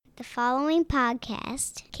The following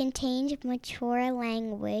podcast contains mature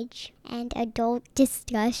language and adult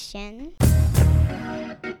discussion.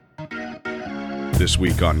 This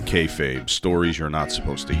week on Kayfabe, stories you're not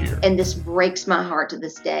supposed to hear. And this breaks my heart to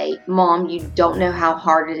this day. Mom, you don't know how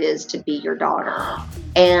hard it is to be your daughter.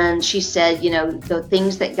 And she said, you know, the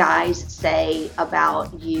things that guys say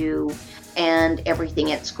about you and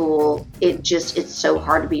everything at school, it's so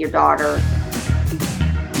hard to be your daughter.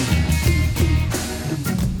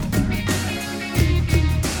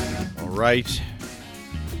 All right.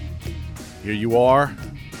 Here you are.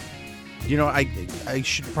 You know, I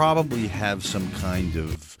should probably have some kind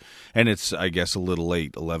of, and it's, I guess, a little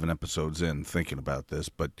late, 11 episodes in, thinking about this,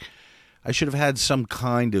 but I should have had some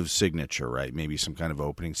kind of signature, right? Maybe some kind of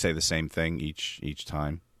opening, say the same thing each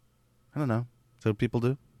time. I don't know. Is that what people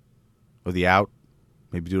do? Or the out?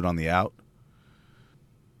 Maybe do it on the out?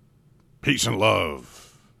 Peace and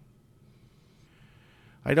love.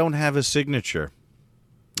 I don't have a signature.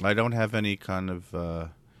 I don't have any kind of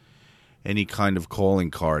calling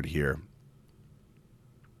card here.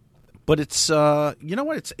 But it's, you know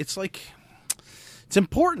what? It's like, it's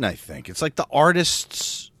important, I think. It's like the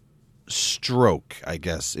artist's stroke, I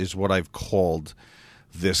guess, is what I've called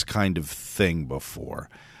this kind of thing before.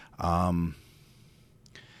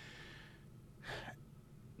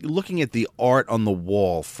 Looking at the art on the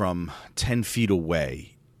wall from 10 feet away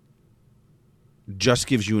just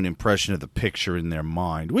gives you an impression of the picture in their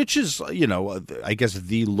mind, which is, you know, I guess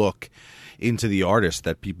the look into the artist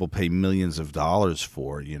that people pay millions of dollars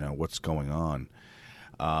for, you know, what's going on.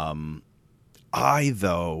 I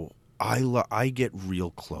get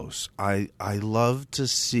real close. I love to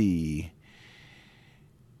see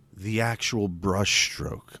the actual brush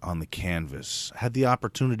stroke on the canvas. Had the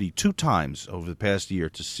opportunity 2 times over the past year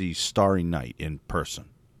to see Starry Night in person.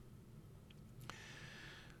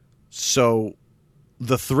 So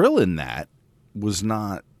the thrill in that was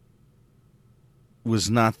not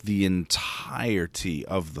the entirety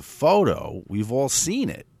of the photo. We've all seen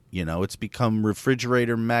it. You know, it's become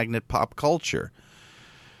refrigerator magnet pop culture.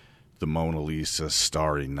 The Mona Lisa,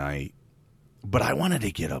 Starry Night. But I wanted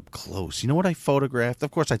to get up close. You know what I photographed? Of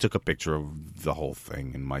course, I took a picture of the whole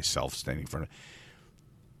thing and myself standing in front of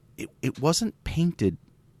it. It wasn't painted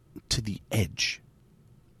to the edge.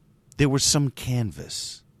 There was some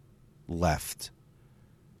canvas left.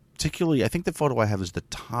 Particularly, I think the photo I have is the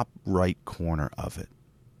top right corner of it.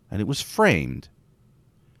 And it was framed.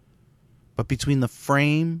 But between the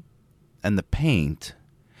frame and the paint,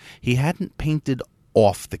 he hadn't painted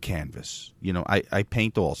off the canvas. You know, I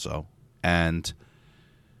paint also. And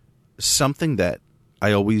something that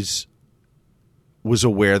I always was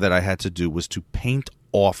aware that I had to do was to paint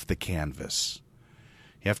off the canvas.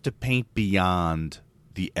 You have to paint beyond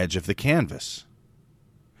the edge of the canvas.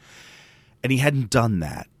 And he hadn't done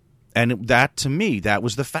that. And that, to me, that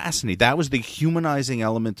was the fascinating. That was the humanizing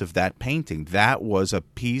element of that painting. That was a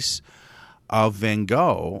piece of Van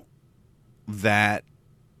Gogh that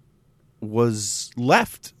was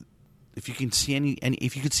left. If you can see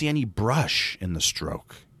if you could see any brush in the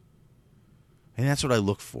stroke, and that's what I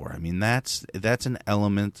look for. I mean, that's an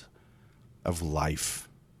element of life,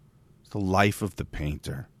 the life of the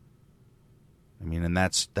painter. I mean, and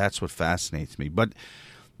that's what fascinates me. But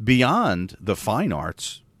beyond the fine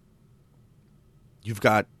arts, you've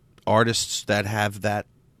got artists that have that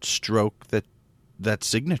stroke, that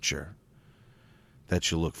signature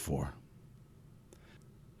that you look for.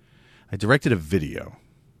 I directed a video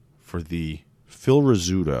for the Phil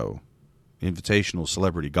Rizzuto Invitational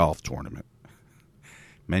Celebrity Golf Tournament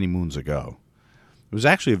many moons ago. It was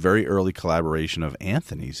actually a very early collaboration of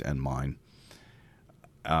Anthony's and mine.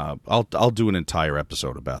 I'll do an entire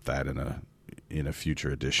episode about that in a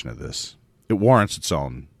future edition of this. It warrants its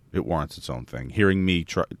own thing. Hearing me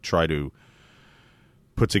try to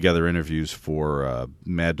put together interviews for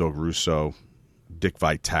Mad Dog Russo, Dick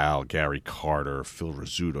Vitale, Gary Carter, Phil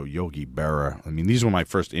Rizzuto, Yogi Berra. I mean, these were my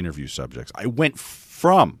first interview subjects. I went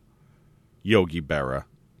from Yogi Berra,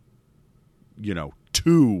 you know,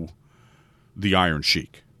 to the Iron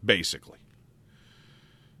Sheik, basically.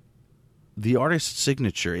 The artist's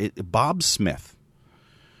signature, Bob Smith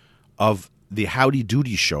of the Howdy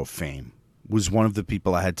Doody Show fame, was one of the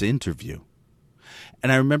people I had to interview.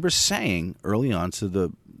 And I remember saying early on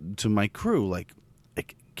to my crew, like,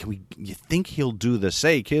 you think he'll do this?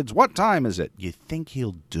 Hey, kids, what time is it? You think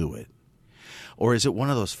he'll do it? Or is it one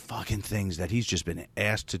of those fucking things that he's just been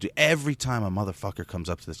asked to do? Every time a motherfucker comes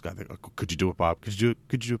up to this guy, like, oh, could you do it, Bob? Could you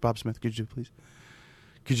do it, Bob Smith? Could you do it, please?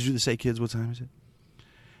 Could you do this? Hey, kids, what time is it?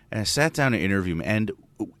 And I sat down to interview him, and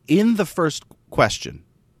in the first question,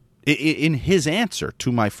 in his answer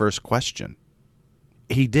to my first question,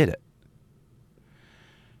 He did it.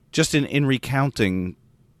 Just in recounting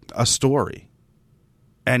a story.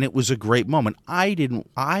 And it was a great moment.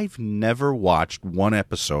 I've never watched one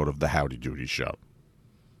episode of the Howdy Doody show.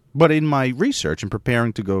 But in my research and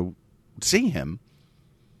preparing to go see him,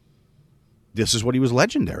 this is what he was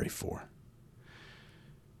legendary for.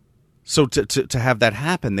 So to have that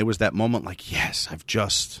happen, there was that moment like, yes, I've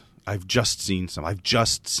just seen some. I've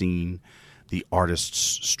just seen the artist's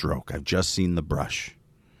stroke. I've just seen the brush.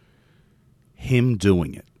 Him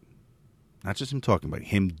doing it. Not just him talking about it,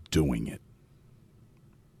 him doing it.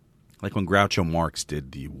 Like when Groucho Marx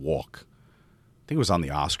did the walk. I think it was on the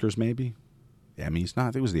Oscars, maybe. Emmys? No, I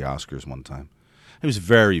think it was the Oscars one time. He was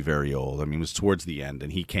very, very old. I mean, it was towards the end,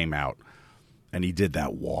 and he came out, and he did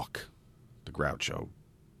that walk. The Groucho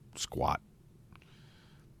squat.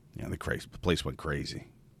 You know, the place went crazy.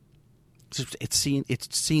 It's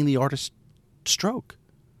seeing the artist stroke.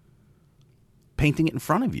 Painting it in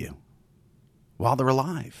front of you while they're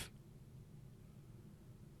alive.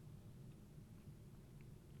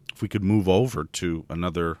 If we could move over to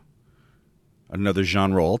another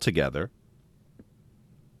genre altogether.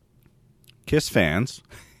 Kiss fans.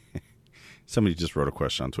 Somebody just wrote a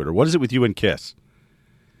question on Twitter. What is it with you and Kiss?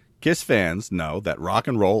 Kiss fans know that Rock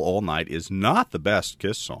and Roll All Night is not the best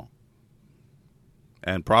Kiss song.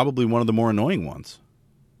 And probably one of the more annoying ones.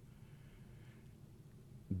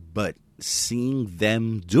 But seeing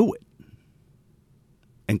them do it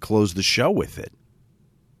and close the show with it,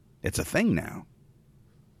 it's a thing now.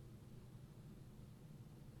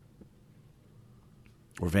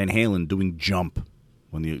 Or Van Halen doing Jump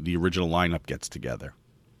when the original lineup gets together.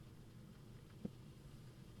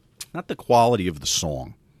 Not the quality of the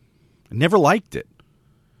song. I never liked it.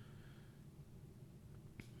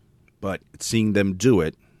 But seeing them do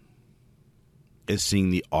it is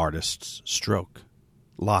seeing the artist's stroke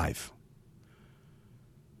live.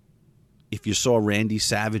 If you saw Randy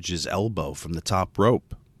Savage's elbow from the top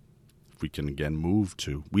rope, we can again move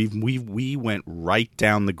to. We went right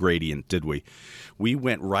down the gradient, did we? We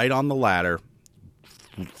went right on the ladder,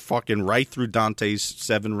 fucking right through Dante's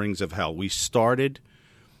 7 Rings of Hell. I started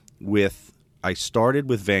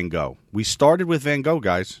with Van Gogh. We started with Van Gogh,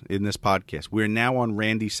 guys, in this podcast. We're now on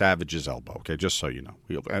Randy Savage's elbow, okay, just so you know.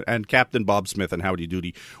 And Captain Bob Smith and Howdy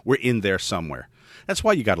Doody, we're in there somewhere. That's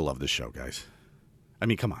why you got to love this show, guys. I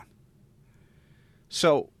mean, come on.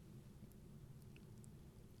 So,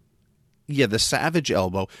 yeah, the Savage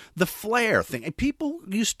elbow, the Flair thing. People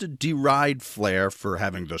used to deride Flair for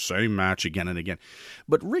having the same match again and again.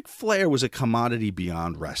 But Ric Flair was a commodity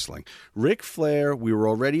beyond wrestling. Ric Flair, we were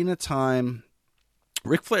already in a time.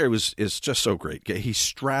 Ric Flair is just so great. He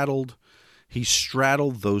straddled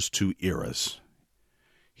those two eras.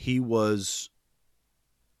 He was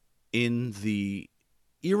in the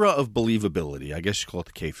era of believability. I guess you call it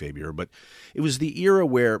the kayfabe era, but it was the era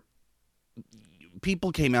where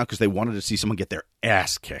people came out because they wanted to see someone get their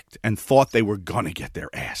ass kicked and thought they were going to get their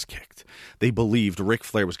ass kicked. They believed Ric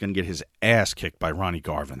Flair was going to get his ass kicked by Ronnie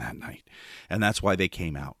Garvin that night. And that's why they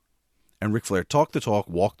came out. And Ric Flair talked the talk,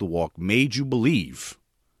 walked the walk, made you believe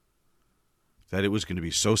that it was going to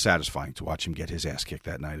be so satisfying to watch him get his ass kicked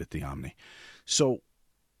that night at the Omni. So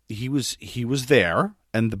he was there,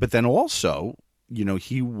 but then also, you know,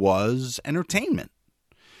 he was entertainment.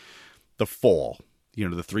 The fall. You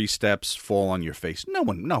know, the 3 steps, fall on your face. No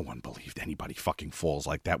one believed anybody fucking falls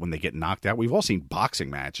like that when they get knocked out. We've all seen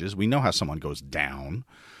boxing matches. We know how someone goes down.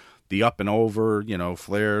 The up and over, you know,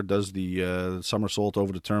 Flair does the somersault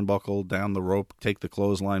over the turnbuckle, down the rope, take the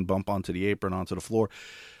clothesline, bump onto the apron, onto the floor.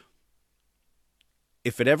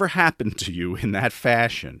 If it ever happened to you in that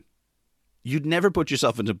fashion, you'd never put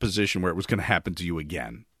yourself into a position where it was going to happen to you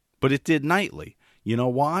again. But it did nightly. You know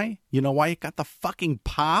why? You know why it got the fucking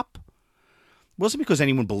pop? It wasn't because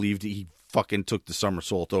anyone believed he fucking took the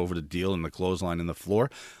somersault over the deal and the clothesline in the floor.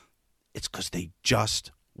 It's because they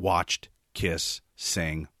just watched Kiss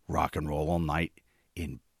sing Rock and Roll All Night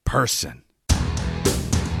in person.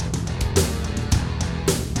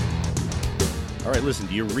 All right, listen,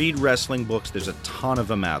 do you read wrestling books? There's a ton of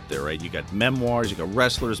them out there, right? You got memoirs, you got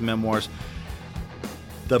wrestlers' memoirs.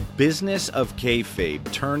 The Business of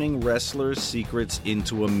Kayfabe, Turning Wrestlers' Secrets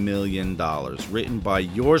into $1 Million, written by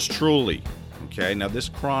yours truly. Okay, now this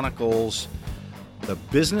chronicles the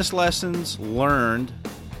business lessons learned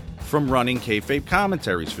from running Kayfabe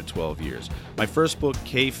commentaries for 12 years. My first book,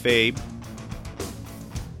 Kayfabe,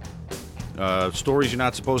 Stories You're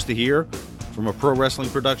Not Supposed to Hear, from a pro wrestling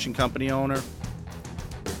production company owner.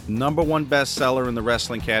 #1 bestseller in the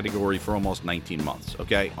wrestling category for almost 19 months,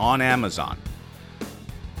 okay, on Amazon.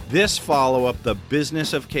 This follow-up, The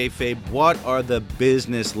Business of Kayfabe, what are the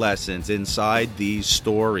business lessons inside these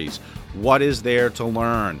stories? What is there to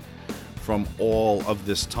learn from all of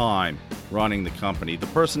this time running the company? The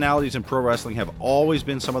personalities in pro wrestling have always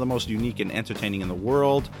been some of the most unique and entertaining in the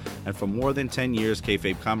world, and for more than 10 years,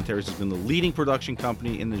 Kayfabe Commentaries has been the leading production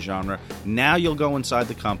company in the genre. Now you'll go inside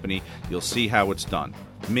the company, you'll see how it's done.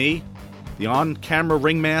 Me, the on-camera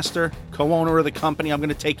ringmaster, co-owner of the company, I'm going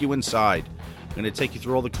to take you inside. I'm going to take you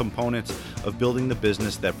through all the components of building the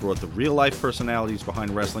business that brought the real-life personalities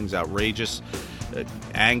behind wrestling's outrageous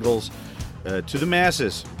angles to the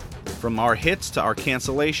masses. From our hits to our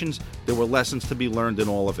cancellations, there were lessons to be learned in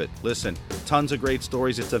all of it. Listen, tons of great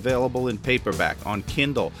stories. It's available in paperback, on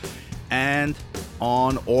Kindle, and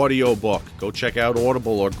on audiobook. Go check out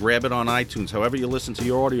Audible or grab it on iTunes. However you listen to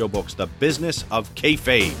your audiobooks, The Business of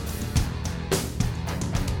Kayfabe.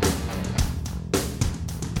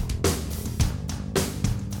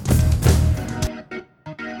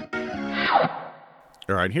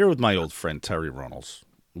 All right, here with my old friend Terry Runnels.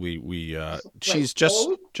 She's just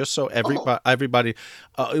so everybody.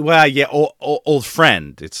 Old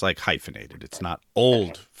friend. It's like hyphenated. It's not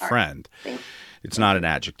old friend. It's not an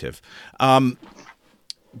adjective. But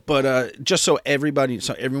just so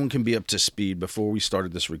everyone can be up to speed. Before we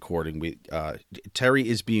started this recording, Terry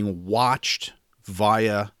is being watched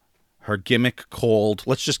via her gimmick called.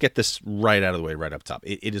 Let's just get this right out of the way, right up top.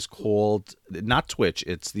 It is called not Twitch.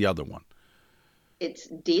 It's the other one. It's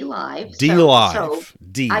DLive.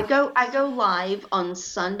 D. I go live on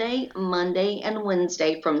Sunday, Monday, and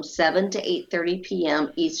Wednesday from 7 to 8:30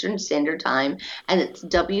 p.m. Eastern Standard Time, and it's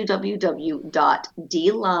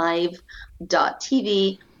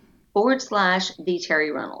www.dlive.tv/The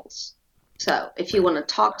Terry Runnels. So if you want to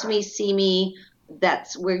talk to me, see me,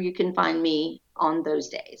 that's where you can find me on those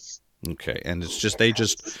days. Okay, and it's just they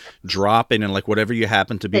just drop in and like whatever you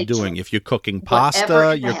happen to be doing. If you're cooking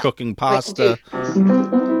pasta, you're cooking pasta.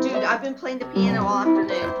 Dude, I've been playing the piano all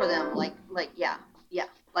afternoon for them. Yeah.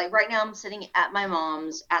 Like right now, I'm sitting at my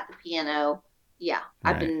mom's at the piano. Yeah,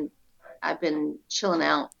 right. I've been chilling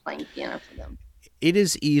out playing piano for them. It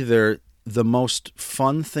is either the most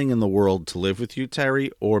fun thing in the world to live with you, Terry,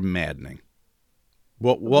 or maddening.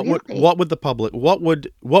 What would the public? What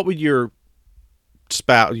would your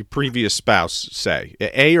previous spouse say?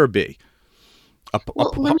 A or B? A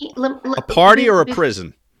party or a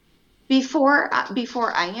prison? Before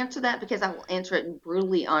I answer that, because I will answer it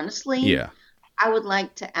brutally honestly. Yeah. I would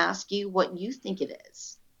like to ask you what you think it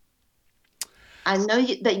is. I know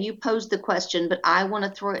that you posed the question, but I want to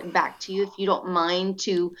throw it back to you if you don't mind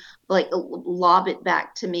to lob it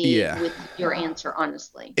back to me with your answer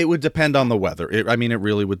honestly. It would depend on the weather. It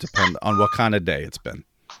really would depend on what kind of day it's been.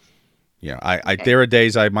 Yeah, okay. There are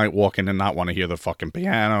days I might walk in and not want to hear the fucking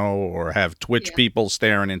piano or have Twitch people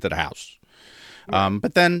staring into the house. Right.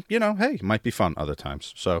 But then, hey, it might be fun other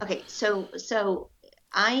times. So okay, so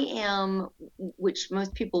I am, which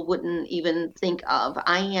most people wouldn't even think of.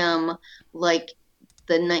 I am like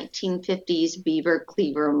the 1950s Beaver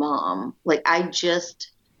Cleaver mom. Like I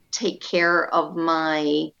just take care of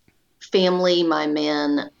my family, my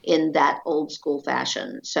men in that old school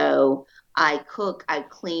fashion. So I cook, I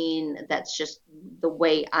clean. That's just the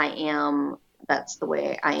way I am. That's the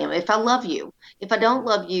way I am. If I love you, if I don't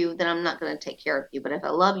love you, then I'm not going to take care of you. But if I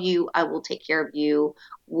love you, I will take care of you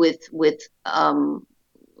with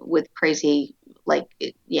crazy,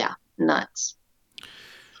 nuts.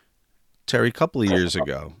 Terry, a couple of years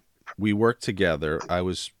ago, we worked together. I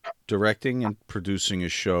was directing and producing a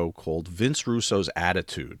show called Vince Russo's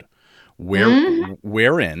Attitude,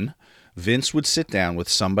 wherein Vince would sit down with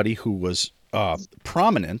somebody who was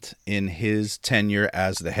prominent in his tenure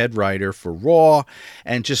as the head writer for Raw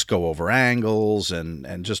and just go over angles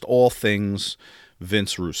and just all things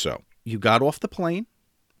Vince Russo. You got off the plane,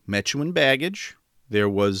 met you in baggage. There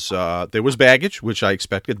was baggage, which I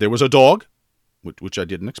expected. There was a dog, which I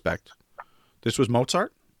didn't expect. This was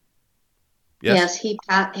Mozart? Yes, he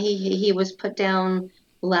was put down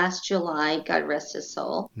last July, God rest his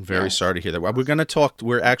soul. Very sorry to hear that. Well, we're going to talk. I'm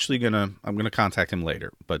going to contact him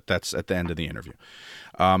later, but that's at the end of the interview.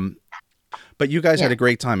 But you guys had a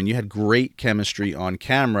great time, and you had great chemistry on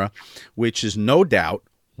camera, which is no doubt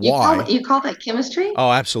why. You call that chemistry?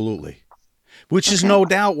 Oh, absolutely. Which is no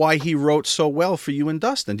doubt why he wrote so well for you and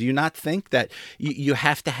Dustin. Do you not think that you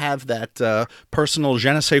have to have that personal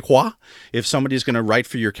je ne sais quoi if somebody's going to write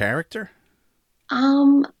for your character?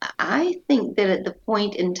 I think that at the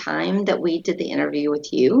point in time that we did the interview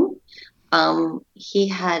with you, he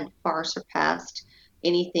had far surpassed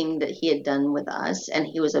anything that he had done with us, and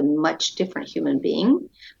he was a much different human being.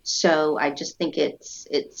 So I just think it's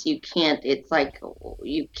like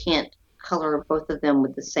you can't color both of them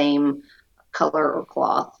with the same color or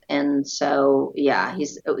cloth. And so, yeah,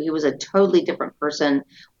 he was a totally different person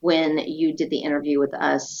when you did the interview with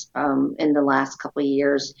us in the last couple of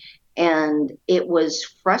years. And it was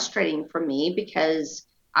frustrating for me because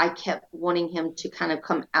I kept wanting him to kind of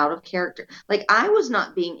come out of character. Like I was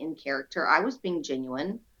not being in character, I was being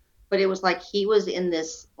genuine, but it was like he was in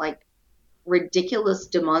this like ridiculous,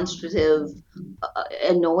 demonstrative,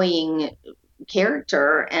 annoying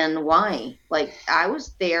character. And why? Like I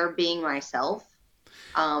was there being myself.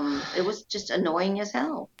 It was just annoying as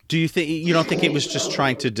hell. Do you don't think it was just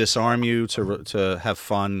trying to disarm you to have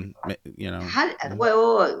fun?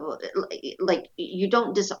 Well, like you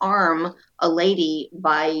don't disarm a lady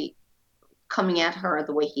by coming at her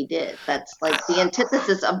the way he did. That's like the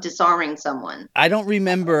antithesis of disarming someone. I don't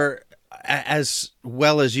remember as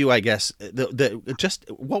well as you, I guess.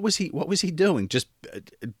 Just what was he doing? Just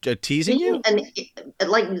teasing you? And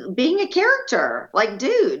like being a character. Like,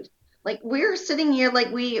 dude, like we're sitting here like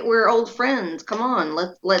we're old friends. Come on,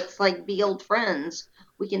 let's like be old friends.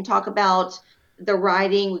 We can talk about the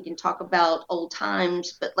writing, we can talk about old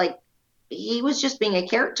times, but like he was just being a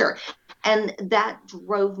character, and that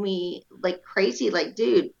drove me like crazy. Like,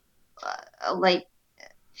 dude, like,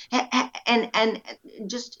 and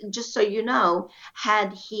just so you know,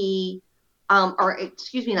 had he or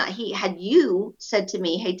excuse me, not he, had you said to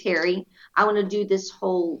me, hey Terry, I want to do this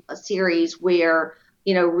whole series where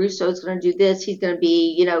Russo's going to do this, he's going to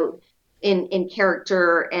be in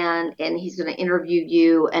character, and he's going to interview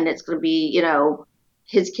you, and it's going to be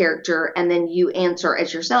his character, and then you answer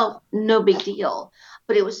as yourself, no big deal.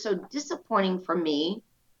 But it was so disappointing for me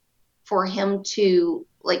for him to,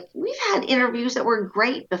 like, we've had interviews that were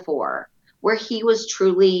great before where he was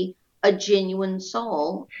truly a genuine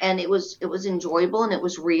soul, and it was enjoyable, and it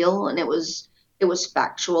was real, and it was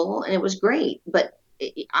factual, and it was great. But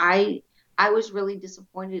I was really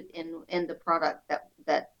disappointed in the product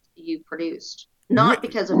that you produced, not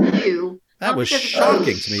because of you. That was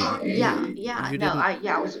shocking to me.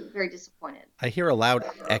 I was very disappointed. I hear a loud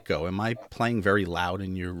echo. Am I playing very loud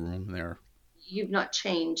in your room there? You've not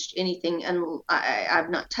changed anything, and I've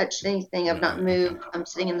not touched anything. I've not moved. Okay. I'm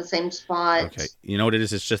sitting in the same spot. Okay. You know what it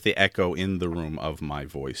is? It's just the echo in the room of my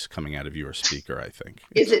voice coming out of your speaker, I think.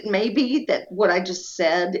 Is it maybe that what I just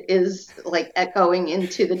said is like echoing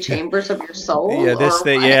into the chambers of your soul? Yeah,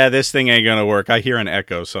 this thing ain't gonna work. I hear an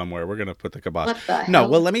echo somewhere. We're gonna put the kibosh. What the hell? No,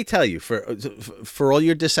 well, let me tell you, for all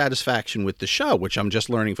your dissatisfaction with the show, which I'm just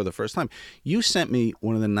learning for the first time, you sent me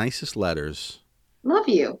one of the nicest letters. Love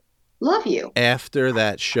you. After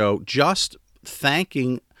that show, just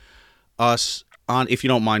thanking us if you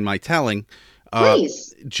don't mind my telling,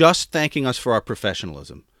 please. Just thanking us for our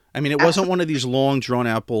professionalism. I mean, it wasn't one of these long,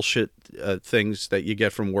 drawn-out bullshit things that you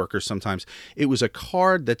get from workers sometimes. It was a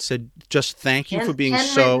card that said, just thank you for being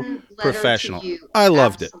so professional. I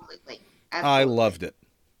loved it. Absolutely. I loved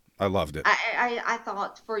it. I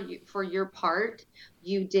thought for your part,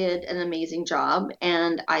 you did an amazing job,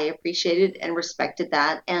 and I appreciated and respected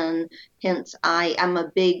that. And hence, I am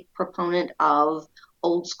a big proponent of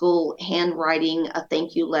old school handwriting a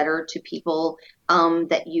thank you letter to people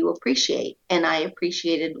that you appreciate. And I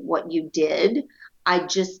appreciated what you did. I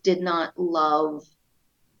just did not love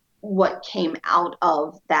what came out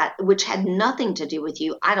of that, which had nothing to do with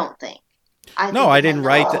you, I don't think. I didn't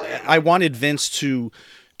write that. I wanted Vince to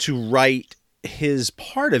write his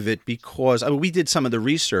part of it because we did some of the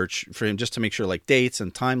research for him just to make sure like dates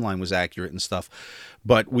and timeline was accurate and stuff.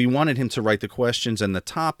 But we wanted him to write the questions and the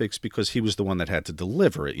topics because he was the one that had to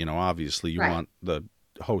deliver it. Obviously you want the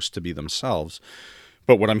host to be themselves.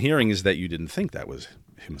 But what I'm hearing is that you didn't think that was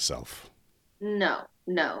himself. No.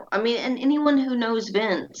 I mean, and anyone who knows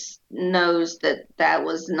Vince knows that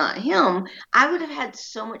was not him. I would have had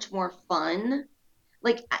so much more fun.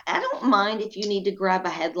 Like, I don't mind if you need to grab a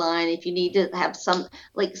headline, if you need to have some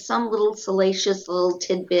little salacious little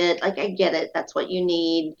tidbit. Like, I get it. That's what you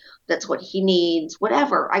need. That's what he needs.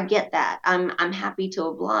 Whatever. I get that. I'm happy to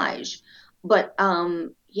oblige. But,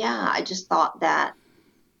 I just thought that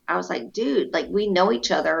I was like, dude, like, we know each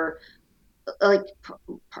other, like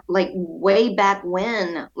way back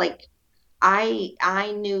when. Like,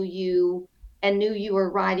 I knew you and knew you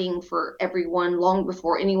were writing for everyone long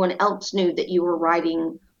before anyone else knew that you were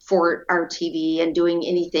writing for our TV and doing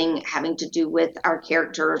anything having to do with our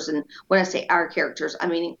characters. And when I say our characters, I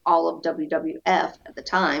mean all of WWF at the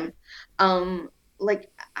time.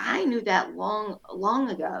 Like, I knew that long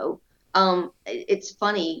ago. It's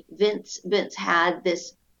funny, Vince had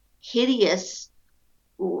this hideous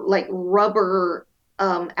like rubber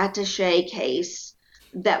attaché case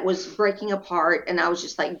that was breaking apart. And I was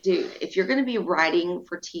just like, dude, if you're going to be writing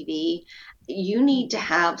for TV, you need to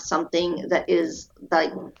have something that is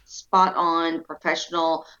like spot on,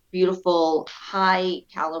 professional, beautiful, high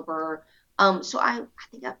caliber. So I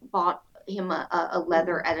think I bought him a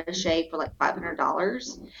leather attaché for like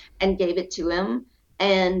 $500 and gave it to him.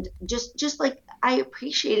 And just like I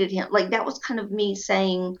appreciated him. Like that was kind of me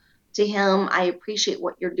saying to him, I appreciate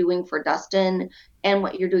what you're doing for Dustin and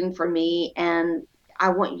what you're doing for me. And I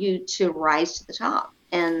want you to rise to the top.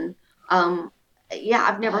 And yeah,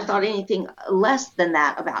 I've never thought anything less than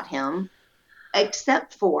that about him,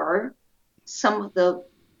 except for some of the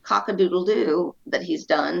cockadoodle-doo that he's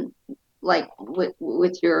done, like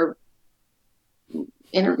with your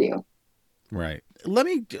interview. Right. Let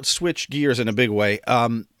me switch gears in a big way.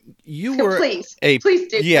 You were please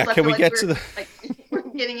do. Yeah. Can we get to the? Like, we're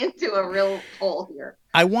getting into a real hole here.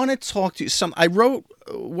 I want to talk to you. I wrote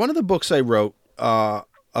one of the books I wrote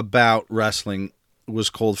about wrestling was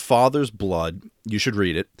called Father's Blood. You should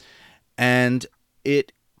read it, and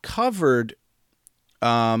it covered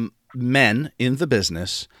men in the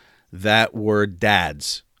business that were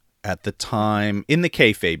dads at the time in the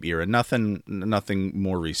kayfabe era. Nothing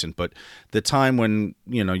more recent, but the time when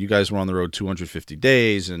you guys were on the road 250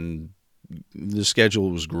 days and the schedule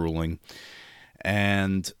was grueling,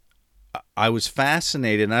 and I was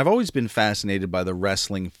fascinated, and I've always been fascinated by the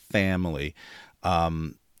wrestling family.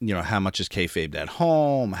 How much is kayfabed at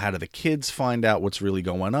home? How do the kids find out what's really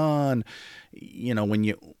going on?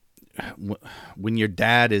 When your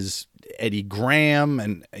dad is Eddie Graham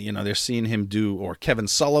and they're seeing him do, or Kevin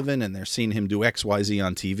Sullivan, and they're seeing him do XYZ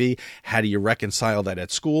on TV, how do you reconcile that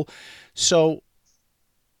at school? So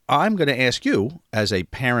I'm going to ask you, as a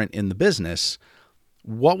parent in the business,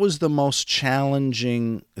 what was the most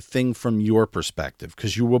challenging thing from your perspective?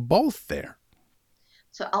 Because you were both there.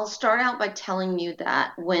 So I'll start out by telling you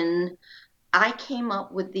that when I came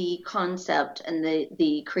up with the concept and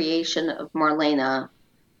the creation of Marlena,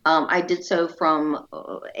 I did so from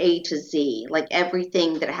A to Z. Like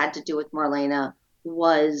everything that had to do with Marlena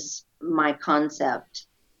was my concept.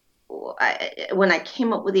 When I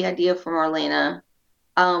came up with the idea for Marlena,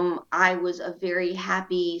 I was a very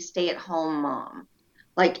happy stay-at-home mom.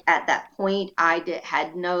 Like at that point, I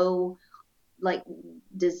had no like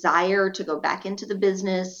desire to go back into the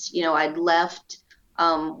business. I'd left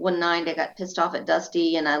one night. I got pissed off at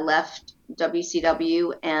Dusty, and I left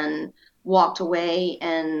WCW and walked away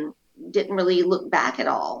and didn't really look back at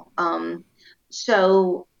all.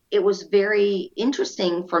 So it was very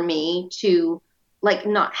interesting for me to like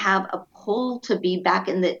not have a pull to be back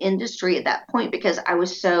in the industry at that point, because I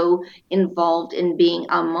was so involved in being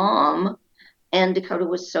a mom and Dakota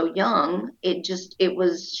was so young. It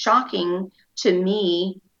was shocking to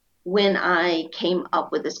me when I came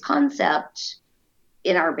up with this concept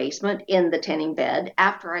in our basement in the tanning bed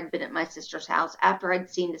after I'd been at my sister's house, after I'd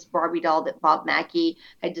seen this Barbie doll that Bob Mackie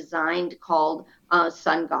had designed called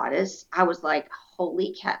Sun Goddess. I was like,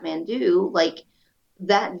 holy Kathmandu, like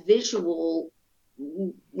that visual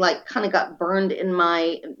like kind of got burned in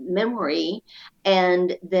my memory.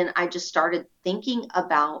 And then I just started thinking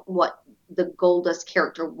about what the Goldust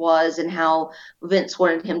character was and how Vince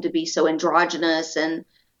wanted him to be so androgynous, and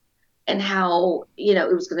how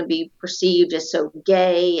it was going to be perceived as so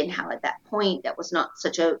gay, and how at that point that was not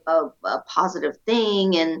such a positive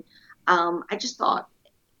thing. And I just thought,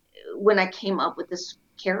 when I came up with this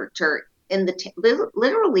character in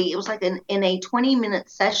literally it was like in a 20-minute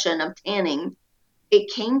session of tanning, it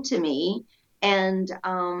came to me, and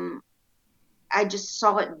I just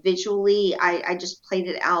saw it visually. I just played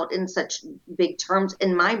it out in such big terms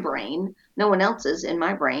in my brain, no one else's, in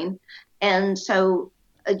my brain. And so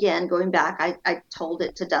again, going back, I told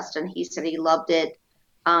it to Dustin. He said he loved it.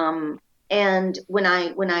 And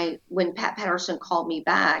when Pat Patterson called me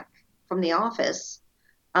back from the office,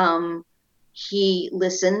 he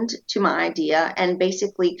listened to my idea and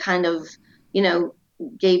basically kind of,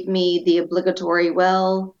 gave me the obligatory,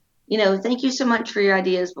 well, thank you so much for your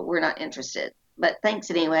ideas, but we're not interested. But thanks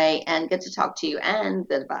anyway, and good to talk to you, and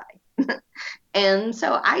goodbye. And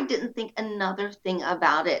so I didn't think another thing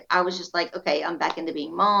about it. I was just like, okay, I'm back into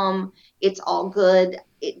being mom. It's all good.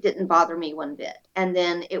 It didn't bother me one bit. And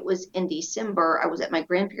then it was in December. I was at my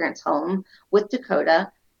grandparents' home with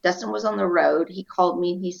Dakota. Dustin was on the road. He called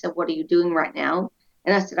me and he said, what are you doing right now?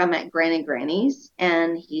 And I said, I'm at Granny's.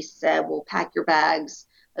 And he said, well, pack your bags.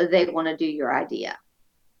 They want to do your idea.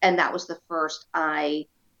 And that was the first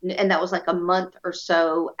and that was like a month or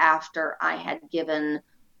so after I had given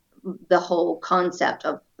the whole concept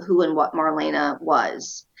of who and what Marlena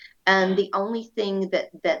was. And the only thing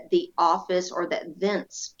that the office or that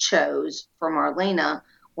Vince chose for Marlena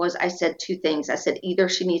was, I said two things. I said either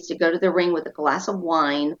she needs to go to the ring with a glass of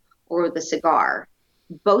wine or with a cigar.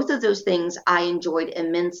 Both of those things I enjoyed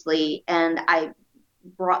immensely, and I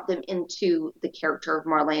brought them into the character of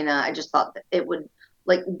Marlena. I just thought that it would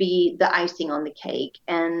like be the icing on the cake.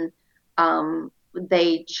 And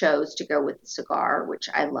they chose to go with the cigar, which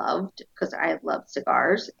I loved because I love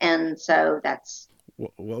cigars. And so that's.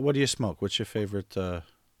 What do you smoke? What's your favorite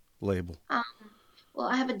label? Um, well,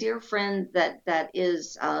 I have a dear friend that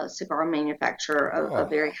is a cigar manufacturer, a Oh,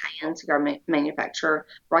 very high-end cigar manufacturer,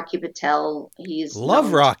 Rocky Patel. He's love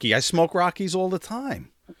known to, Rocky. I smoke Rockies all the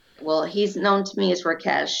time. well, he's known to me as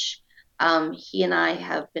Rakesh. He and I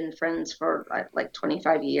have been friends for like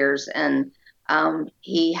 25 years, and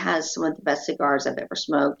he has some of the best cigars I've ever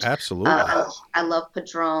smoked. Absolutely. I love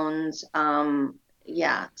Padrones.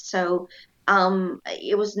 Yeah, so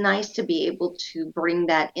it was nice to be able to bring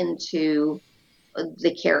that into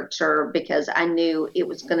the character because I knew it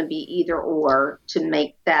was going to be either or to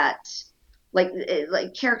make that like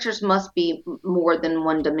characters must be more than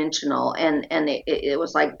one dimensional, and it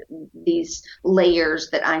was like these layers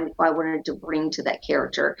that I wanted to bring to that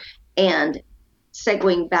character. And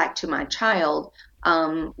segueing back to my child,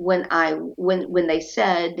 when they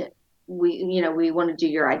said we want to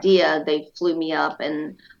do your idea, they flew me up,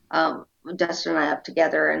 and Dustin and I up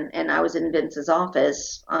together, and I was in Vince's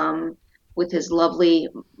office with his lovely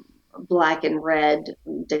black and red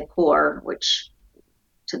decor, which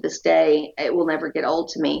to this day it will never get old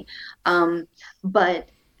to me. But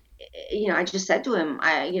I just said to him,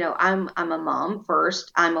 I'm a mom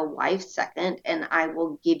first, I'm a wife second, and I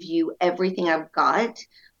will give you everything I've got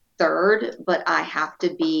third, but I have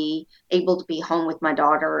to be able to be home with my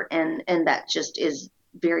daughter, and that just is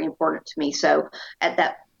very important to me. So at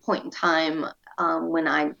that point in time, when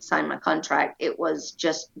I signed my contract, it was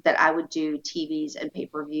just that I would do TVs and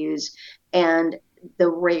pay-per-views, and the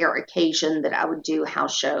rare occasion that I would do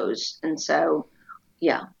house shows. And so,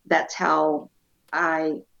 yeah, that's how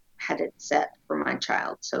I had it set for my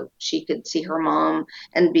child, so she could see her mom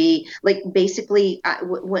and be like, basically,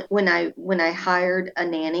 when I hired a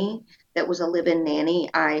nanny that was a live-in nanny,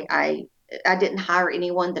 I didn't hire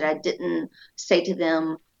anyone that I didn't say to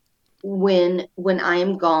them, when I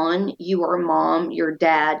am gone, you are mom, your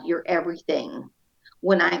dad, you're everything.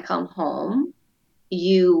 When I come home,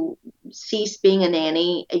 you cease being a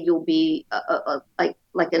nanny, and you'll be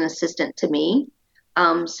like an assistant to me,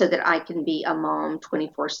 so that I can be a mom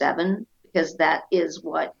 24/7, because that is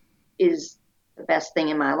what is the best thing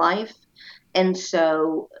in my life. And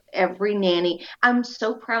so every nanny, I'm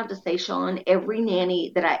so proud to say, Sean, every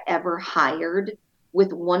nanny that I ever hired,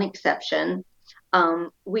 with one exception,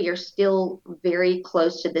 we are still very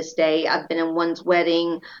close to this day. I've been in one's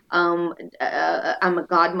wedding. I'm a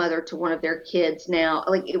godmother to one of their kids now.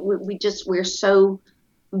 Like we're so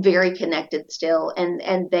very connected still,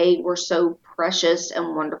 and they were so precious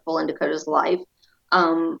and wonderful in Dakota's life.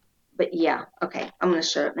 But yeah, okay, I'm gonna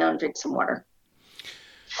shut up now and drink some water.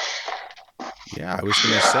 Yeah, I was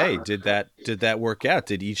going to say, did that work out?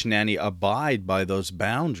 Did each nanny abide by those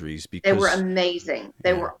boundaries? They were Because amazing.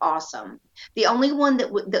 They yeah, were awesome. The only one that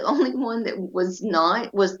was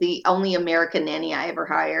not was the only American nanny I ever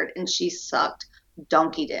hired, and she sucked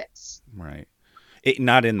donkey dicks. right.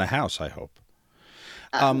 Not in the house, I hope.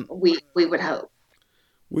 We would hope.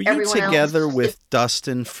 Were you Everyone together else. with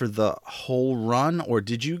Dustin for the whole run, or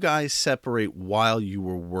did you guys separate while you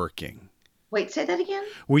were working? Wait, say that again.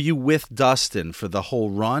 Were you with Dustin for the whole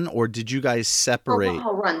run, or did you guys For what separate?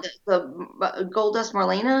 whole run? The Gold Dust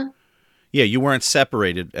Marlena? Yeah, you weren't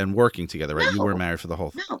separated and working together, right? You were No, married for the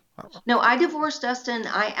whole. no, no. I divorced Dustin.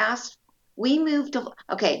 We moved to,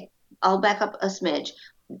 okay, I'll back up a smidge.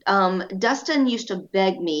 Dustin used to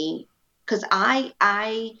beg me, because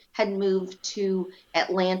I had moved to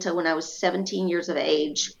Atlanta when I was 17 years of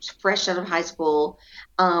age, fresh out of high school.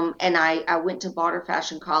 And I went to Barter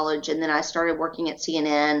Fashion College, and then I started working at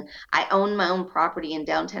CNN. I owned my own property in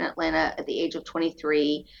downtown Atlanta at the age of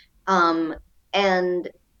 23. And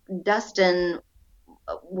Dustin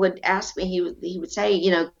would ask me, he would say,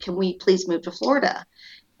 can we please move to Florida?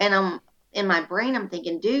 And in my brain, I'm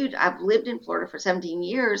thinking, dude, I've lived in Florida for 17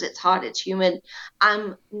 years. It's hot, it's humid.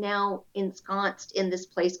 I'm now ensconced in this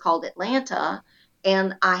place called Atlanta,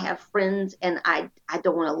 and I have friends, and I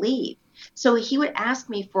don't want to leave. So he would ask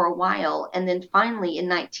me for a while, and then finally in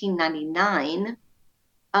 1999,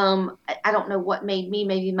 I don't know what made me,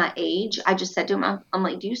 maybe my age. I just said to him, I'm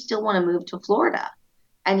like, do you still want to move to Florida?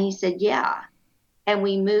 And he said, yeah. And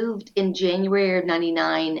we moved in January of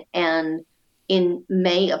 99, and in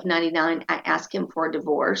May of 99, I asked him for a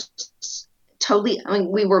divorce. Totally. I mean,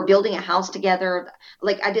 we were building a house together.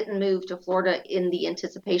 Like, I didn't move to Florida in the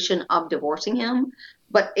anticipation of divorcing him,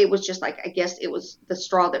 but it was just like, I guess it was the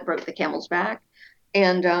straw that broke the camel's back.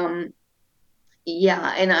 And,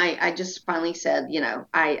 yeah. And I just finally said,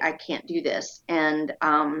 I can't do this. And,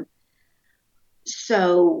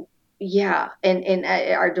 so yeah. And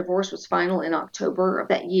our divorce was final in October of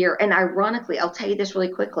that year. And ironically, I'll tell you this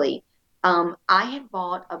really quickly. I had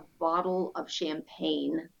bought a bottle of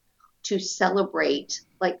champagne to celebrate,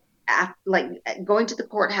 like going to the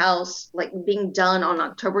courthouse, like being done on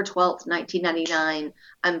October 12th, 1999.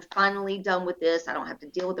 I'm finally done with this. I don't have to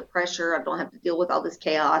deal with the pressure. I don't have to deal with all this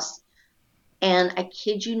chaos. And I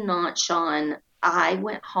kid you not, Sean, I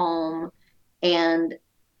went home and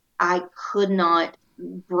I could not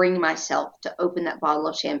bring myself to open that bottle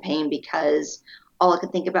of champagne because all I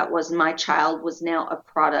could think about was my child was now a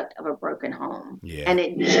product of a broken home. Yeah. And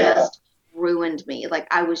it just ruined me. Like,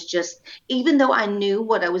 I was just, even though I knew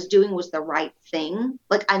what I was doing was the right thing,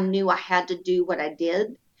 like I knew I had to do what I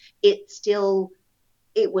did, it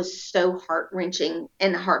was so heart-wrenching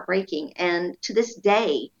and heartbreaking. And to this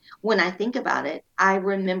day, when I think about it, I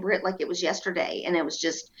remember it like it was yesterday. And it was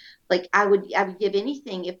just like, I would give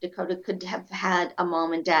anything if Dakota could have had a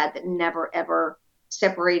mom and dad that never, ever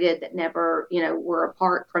separated, that never, were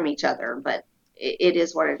apart from each other. But it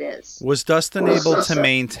is what it is. Was Dustin able to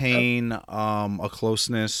maintain a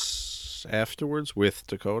closeness afterwards with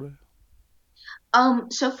Dakota?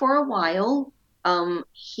 So for a while,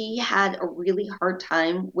 he had a really hard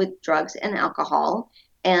time with drugs and alcohol,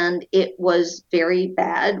 and it was very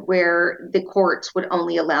bad where the courts would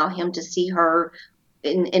only allow him to see her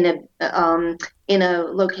in a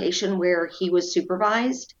location where he was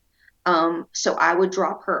supervised. So I would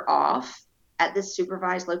drop her off at this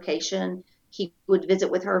supervised location. He would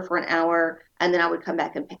visit with her for an hour, and then I would come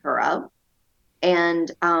back and pick her up.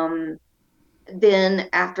 And then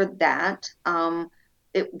after that,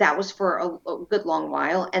 that was for a good long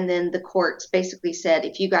while. And then the courts basically said,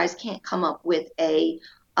 if you guys can't come up with a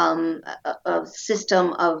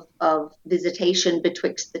system of visitation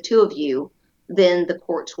betwixt the two of you, then the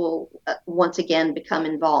courts will once again become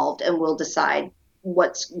involved and will decide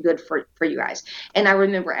what's good for you guys. And I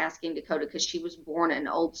remember asking Dakota, because she was born an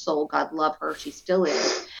old soul, God love her, she still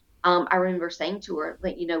is. I remember saying to her,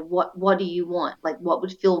 like, what do you want? Like, what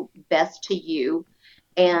would feel best to you?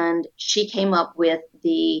 And she came up with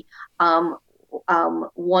the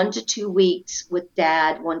 1 to 2 weeks with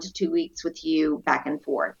dad, 1 to 2 weeks with you, back and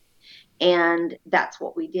forth. And that's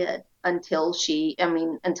what we did until she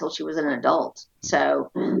was an adult.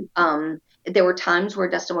 So there were times where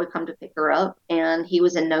Dustin would come to pick her up and he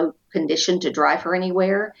was in no condition to drive her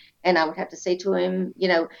anywhere. And I would have to say to him,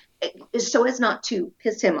 so as not to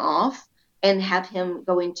piss him off and have him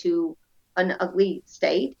go into an ugly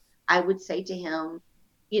state, I would say to him,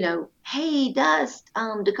 hey, Dust,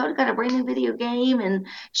 Dakota got a brand new video game and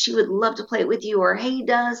she would love to play it with you. Or, hey,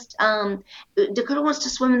 Dust, Dakota wants to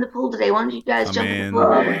swim in the pool today. Why don't you guys jump in the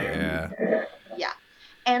pool? Yeah.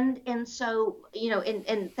 And so,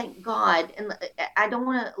 and thank God. And I don't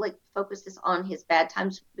want to focus this on his bad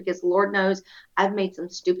times, because Lord knows I've made some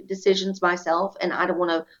stupid decisions myself, and I don't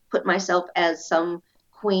want to put myself as some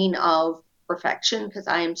queen of perfection, because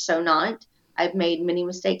I am so not. I've made many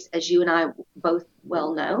mistakes, as you and I both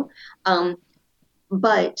well know.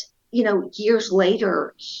 But, years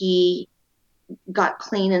later, he got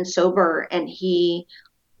clean and sober, and he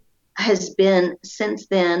has been since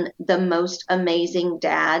then the most amazing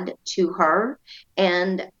dad to her.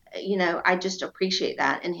 And, I just appreciate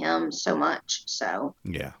that in him so much. So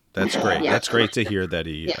yeah, that's great. Yeah. That's great to hear that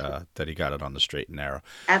he got it on the straight and narrow.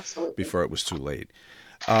 Absolutely. Before it was too late.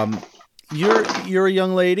 You're a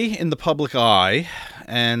young lady in the public eye,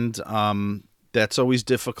 and that's always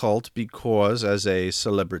difficult because as a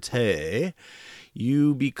celebrity,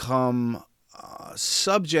 you become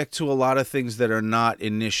subject to a lot of things that are not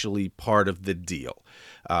initially part of the deal.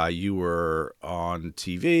 You were on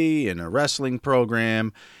TV in a wrestling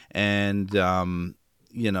program, and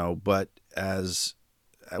but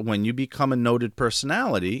when you become a noted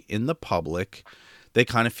personality in the public, they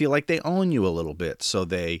kind of feel like they own you a little bit, so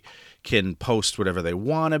they can post whatever they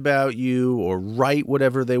want about you or write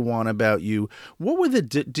whatever they want about you. What were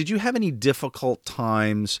did you have any difficult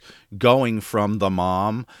times going from the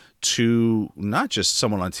mom to not just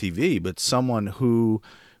someone on TV, but someone who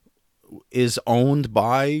is owned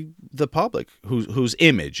by the public, whose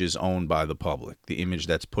image is owned by the public, the image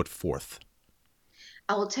that's put forth?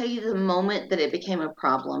 I will tell you the moment that it became a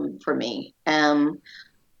problem for me.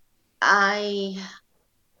 I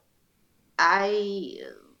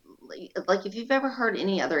like if you've ever heard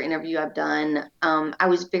any other interview I've done, I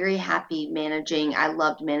was very happy managing. I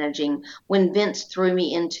loved managing. When Vince threw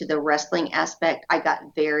me into the wrestling aspect, I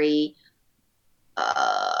got very,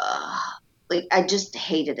 uh, like I just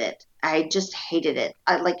hated it. I just hated it.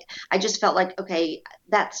 I just felt like, okay,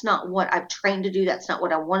 that's not what I've trained to do. That's not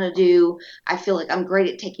what I want to do. I feel like I'm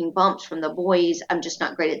great at taking bumps from the boys. I'm just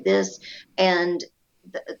not great at this. And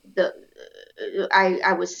the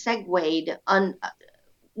I was segued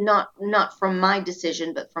not from my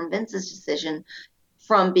decision, but from Vince's decision,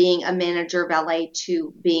 from being a manager valet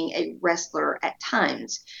to being a wrestler at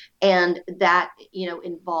times. And that,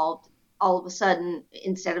 involved all of a sudden,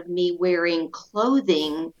 instead of me wearing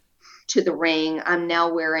clothing to the ring, I'm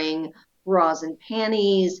now wearing bras and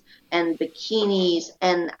panties and bikinis.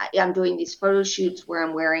 And I'm doing these photo shoots where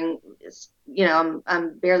I'm wearing,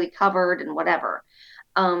 I'm barely covered and whatever.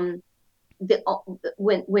 When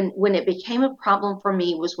it became a problem for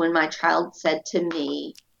me was when my child said to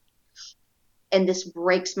me, and this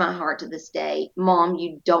breaks my heart to this day, Mom,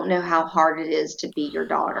 you don't know how hard it is to be your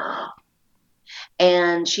daughter.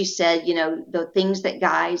 And she said, the things that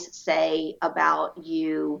guys say about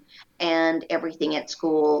you and everything at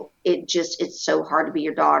school, it's so hard to be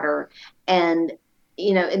your daughter. And,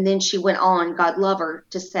 and then she went on, God love her,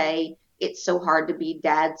 to say, it's so hard to be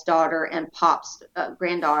Dad's daughter and Pop's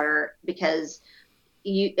granddaughter, because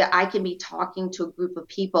I can be talking to a group of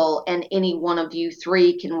people and any one of you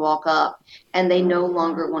three can walk up and they no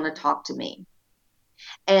longer want to talk to me.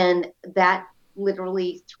 And that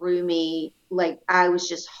literally threw me, like, I was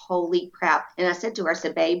just, holy crap. And I said to her, I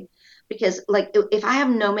said, babe, because like if I have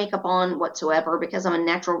no makeup on whatsoever, because I'm a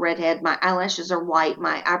natural redhead, my eyelashes are white,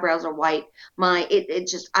 my eyebrows are white,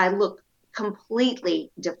 I look completely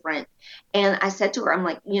different. And I said to her, I'm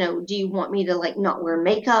like, do you want me to like not wear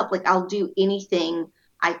makeup? Like, I'll do anything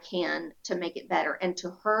I can to make it better. And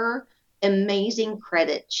to her amazing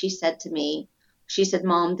credit, she said to me, she said,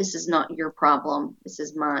 Mom, this is not your problem. This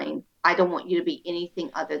is mine. I don't want you to be anything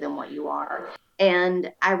other than what you are.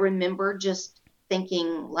 And I remember just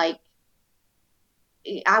thinking, like,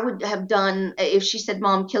 I would have done, if she said,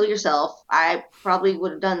 Mom, kill yourself, I probably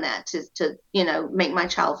would have done that to make my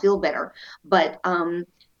child feel better. But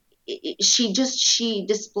she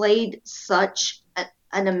displayed such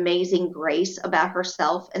an amazing grace about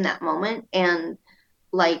herself in that moment. And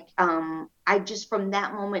like, I just, from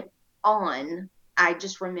that moment on, I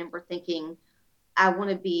just remember thinking, I want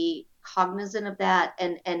to be cognizant of that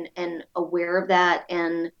and aware of that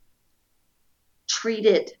and treat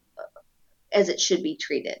it as it should be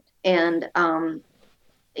treated. And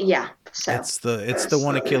yeah, so it's the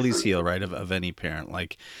one Achilles heel, right, of any parent.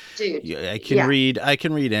 Like, dude, I can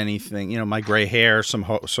read anything. My gray hair. Some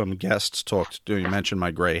guests you mentioned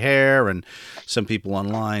my gray hair, and some people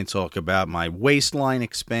online talk about my waistline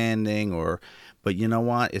expanding. But you know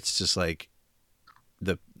what? It's just like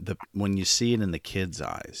the when you see it in the kids'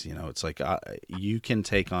 eyes, it's like you can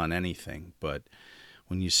take on anything, but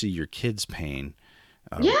when you see your kids' pain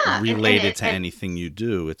related to anything you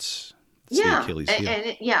do, it's the Achilles heel.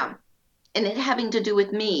 And it having to do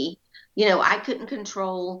with me. I couldn't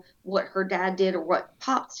control what her dad did or what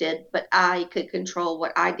Pops did, but I could control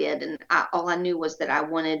what I did. And all I knew was that I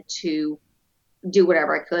wanted to do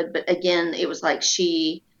whatever I could. But again, it was like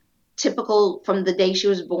typical from the day she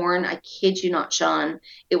was born, I kid you not, Sean,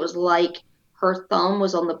 it was like her thumb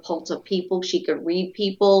was on the pulse of people. She could read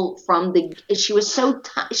people she was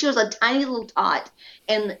she was a tiny little tot.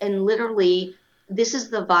 And literally, this is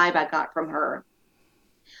the vibe I got from her.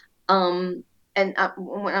 And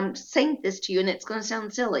when I'm saying this to you, and it's going to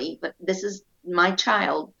sound silly, but this is my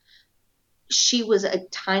child. She was a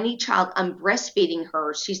tiny child. I'm breastfeeding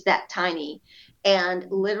her. She's that tiny. And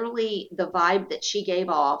literally the vibe that she gave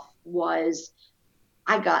off was,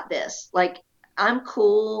 I got this. Like, I'm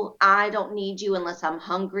cool. I don't need you unless I'm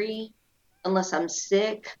hungry, unless I'm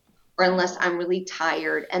sick, or unless I'm really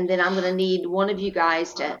tired. And then I'm going to need one of you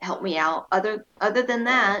guys to help me out. Other than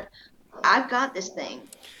that, I've got this thing.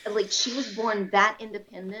 Like, she was born that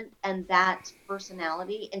independent and that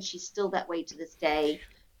personality, and she's still that way to this day.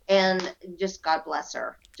 And just God bless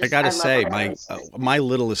her. I gotta say, my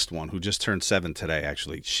littlest one, who just turned 7 today,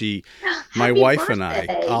 actually, my wife and I,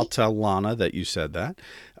 I'll tell Lana that you said that,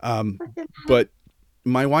 but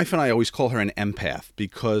my wife and I always call her an empath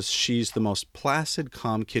because she's the most placid,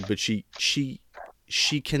 calm kid, but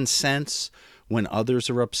she can sense when others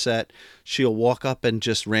are upset. She'll walk up and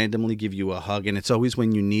just randomly give you a hug, and it's always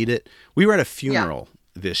when you need it. We were at a funeral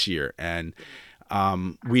this year, and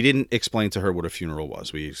we didn't explain to her what a funeral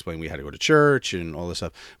was. We explained we had to go to church and all this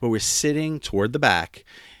stuff. But we're sitting toward the back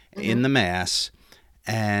in the mass,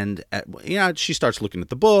 And she starts looking at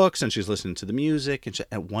the books and she's listening to the music. And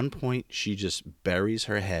at one point, she just buries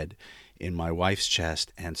her head in my wife's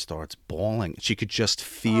chest and starts bawling. She could just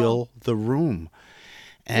feel the room.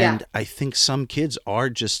 And I think some kids are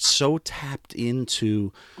just so tapped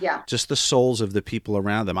into just the souls of the people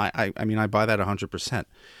around them. I mean, I buy that 100%.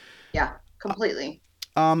 Yeah, completely.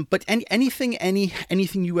 But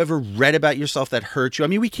anything you ever read about yourself that hurt you? I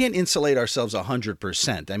mean, we can't insulate ourselves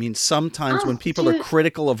 100%. I mean, sometimes when people are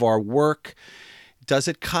critical of our work, does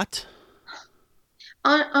it cut?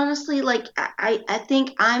 Honestly, like I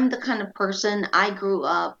think I'm the kind of person, I grew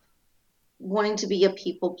up wanting to be a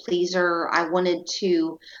people pleaser. I wanted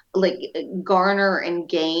to like garner and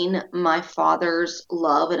gain my father's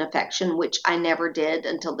love and affection, which I never did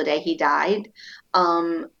until the day he died.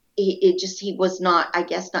 He was not, I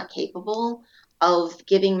guess, not capable of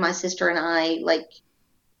giving my sister and I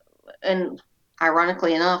and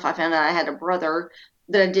ironically enough, I found out I had a brother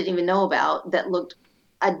that I didn't even know about that looked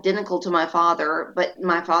identical to my father, but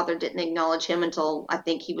my father didn't acknowledge him until I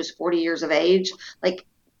think he was 40 years of age. Like,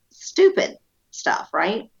 stupid stuff,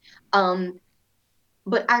 right?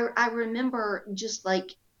 But I remember just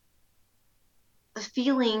like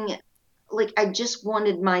feeling like I just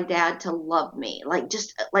wanted my dad to love me. Like,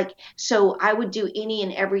 just like, so I would do any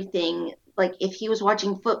and everything. Like, if he was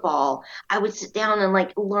watching football, I would sit down and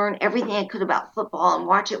like learn everything I could about football and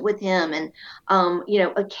watch it with him. And,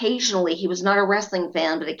 occasionally he was not a wrestling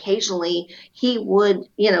fan, but occasionally he would,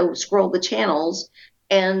 scroll the channels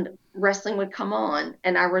and wrestling would come on.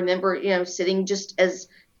 And I remember, sitting just as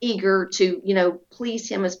eager to, please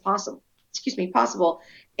him as possible.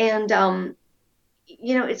 And,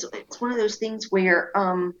 it's one of those things where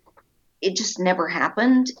it just never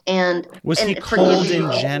happened. And was he cold in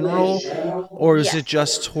general, or is it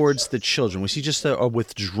just towards the children? Was he just a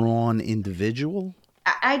withdrawn individual?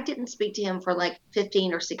 I didn't speak to him for like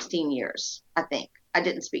 15 or 16 years, I think. I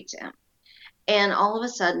didn't speak to him. And all of a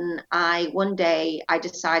sudden, one day I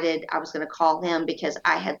decided I was going to call him because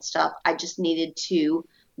I had stuff I just needed to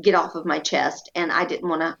get off of my chest, and I didn't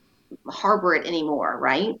want to harbor it anymore,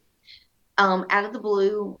 right? Out of the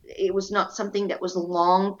blue, it was not something that was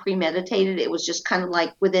long premeditated. It was just kind of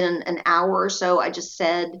like within an hour or so, I just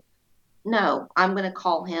said, no, I'm going to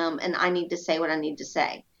call him and I need to say what I need to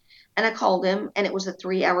say. And I called him, and it was a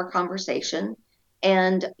 3-hour conversation.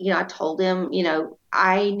 And, I told him,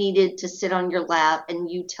 I needed to sit on your lap and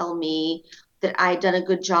you tell me that I had done a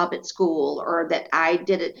good job at school, or that I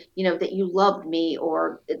did it, that you loved me,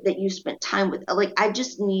 or that you spent time with, like, I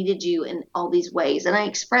just needed you in all these ways. And I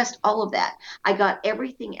expressed all of that. I got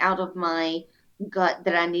everything out of my gut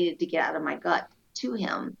that I needed to get out of my gut to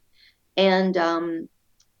him. And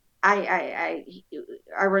I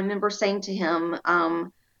remember saying to him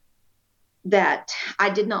that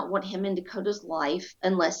I did not want him in Dakota's life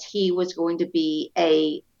unless he was going to be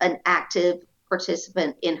an active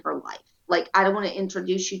participant in her life. Like, I don't want to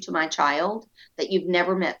introduce you to my child that you've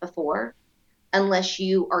never met before unless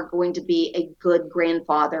you are going to be a good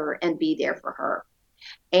grandfather and be there for her.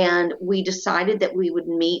 And we decided that we would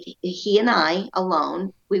meet, he and I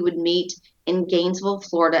alone, we would meet in Gainesville,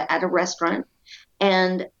 Florida at a restaurant.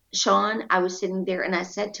 And Sean, I was sitting there and I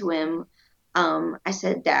said to him, I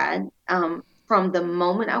said, Dad, from the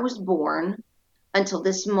moment I was born until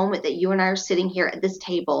this moment that you and I are sitting here at this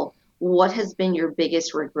table, what has been your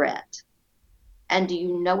biggest regret? And do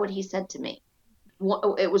you know what he said to me?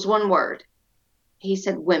 It was one word. He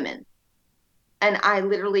said, women. And I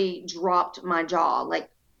literally dropped my jaw. Like,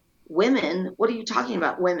 women? What are you talking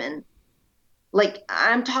about, women? Like,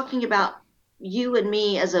 I'm talking about you and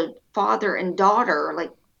me as a father and daughter.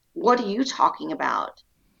 Like, what are you talking about?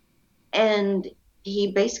 And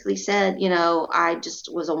he basically said, I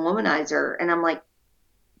just was a womanizer. And I'm like,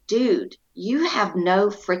 dude, you have no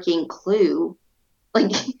freaking clue.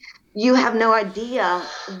 Like, you have no idea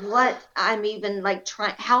what I'm even like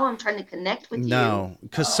how I'm trying to connect with you. No,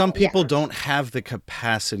 because some people don't have the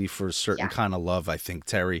capacity for a certain kind of love, I think,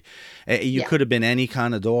 Terry. You could have been any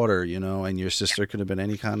kind of daughter, and your sister could have been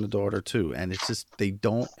any kind of daughter too. And it's just, they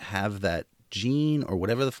don't have that gene or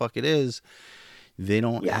whatever the fuck it is. They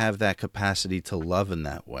don't have that capacity to love in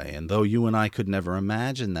that way. And though you and I could never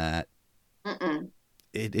imagine that,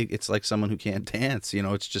 it's like someone who can't dance,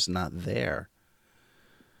 it's just not there.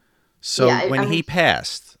 So when he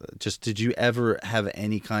passed, did you ever have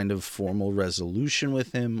any kind of formal resolution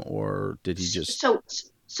with him, or did he just...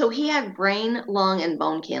 So he had brain, lung, and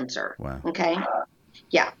bone cancer. Wow. Okay.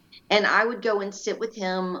 Yeah. And I would go and sit with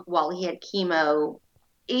him while he had chemo,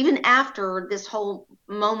 even after this whole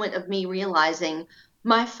moment of me realizing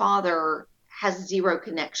my father has zero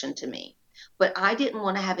connection to me. but I didn't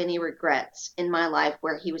want to have any regrets in my life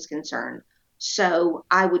where he was concerned. So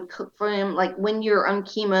I would cook for him. Like when you're on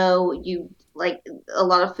chemo, you like a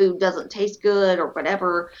lot of food doesn't taste good or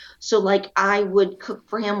whatever. So like I would cook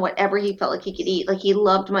for him whatever he felt like he could eat. Like he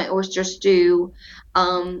loved my oyster stew.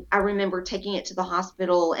 I remember taking it to the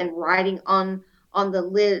hospital and writing on the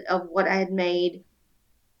lid of what I had made,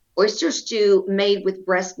 oyster stew made with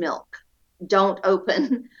breast milk. Don't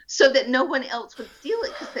open, so that no one else would steal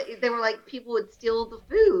it, because they were like, people would steal the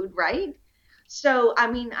food, right? So, I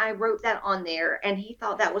mean, I wrote that on there, and he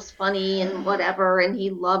thought that was funny and whatever, and he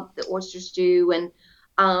loved the oyster stew,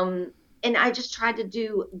 and I just tried to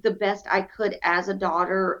do the best I could as a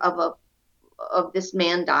daughter of this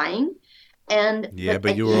man dying. And Yeah, but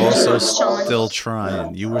but you were again, also Sean, still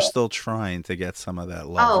trying. You were still trying to get some of that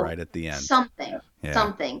love oh, right at the end. something, Yeah.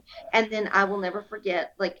 something. And then I will never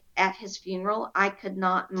forget, like at his funeral, I could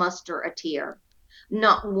not muster a tear.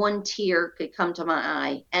 Not one tear could come to my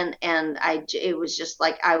eye, and it was just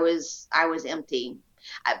like I was empty.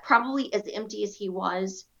 Probably as empty as he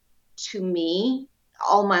was to me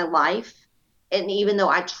all my life. And even though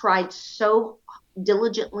I tried so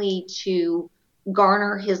diligently to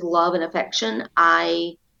garner his love and affection,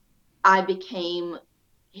 I became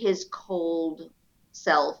his cold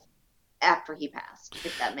self after he passed,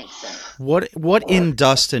 if that makes sense. What in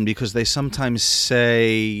Dustin, because they sometimes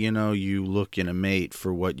say, you look in a mate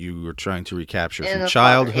for what you were trying to recapture And from a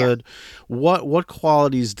father, yeah. childhood. What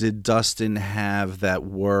qualities did Dustin have that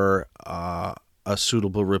were a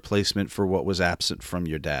suitable replacement for what was absent from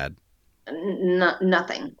your dad?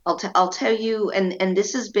 Nothing. I'll tell you, and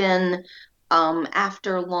this has been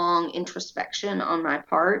after long introspection on my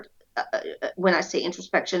part. When I say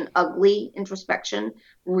introspection, ugly introspection,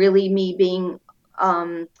 really me being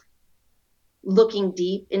looking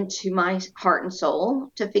deep into my heart and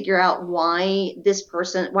soul to figure out why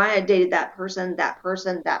why I dated that person,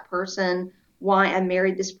 why I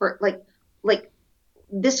married this person. Like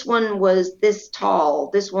this one was this tall,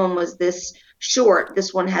 this one was this short,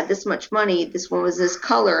 this one had this much money, this one was this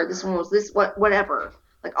color, this one was this whatever.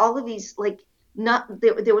 Like all of these, like not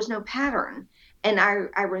there was no pattern. And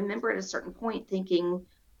I remember at a certain point thinking,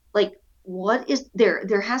 like, what is there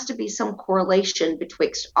has to be some correlation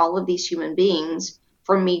betwixt all of these human beings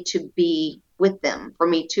for me to be with them, for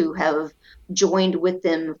me to have joined with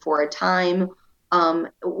them for a time.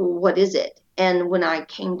 What is it? And when I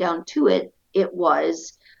came down to it, it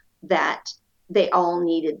was that they all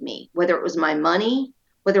needed me, whether it was my money,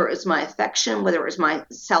 whether it was my affection, whether it was my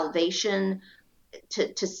salvation,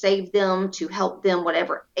 to save them, to help them,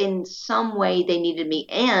 whatever. In some way, they needed me.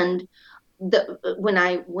 And when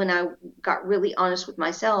I got really honest with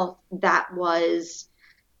myself, that was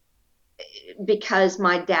because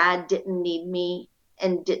my dad didn't need me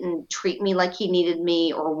and didn't treat me like he needed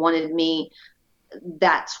me or wanted me.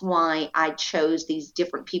 That's why I chose these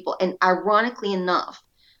different people. And ironically enough,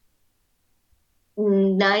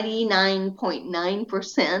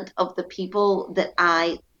 99.9% of the people that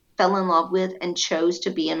I fell in love with and chose to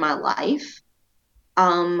be in my life,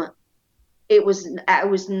 I was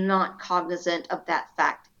not cognizant of that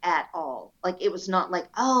fact at all. Like it was not like,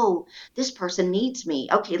 oh, this person needs me,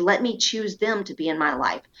 okay, let me choose them to be in my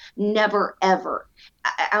life. Never ever.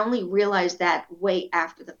 I only realized that way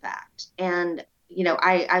after the fact. And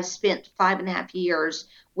I spent 5.5 years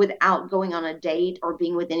without going on a date or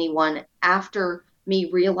being with anyone after me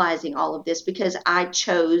realizing all of this, because I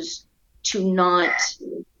chose to not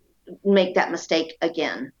make that mistake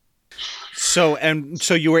again. So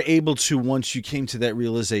you were able to, once you came to that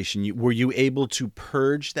realization, were you able to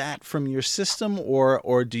purge that from your system,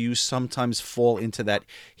 or do you sometimes fall into that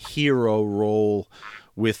hero role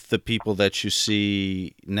with the people that you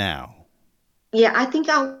see now? Yeah, I think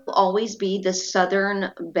I'll always be the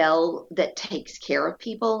Southern belle that takes care of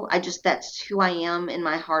people. That's who I am in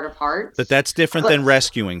my heart of hearts. But that's different than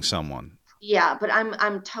rescuing someone. Yeah, but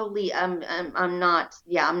I'm totally I'm not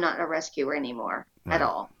a rescuer anymore at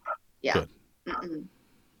all. Yeah. Good.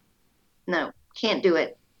 No, can't do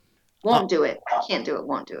it. Won't do it. Can't do it.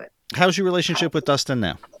 Won't do it. How's your relationship with Dustin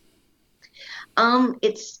now?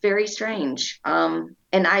 It's very strange. And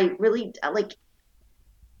I really like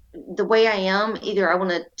the way I am. Either I want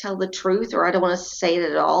to tell the truth or I don't want to say it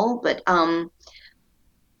at all. But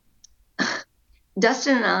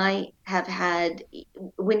Dustin and I have had,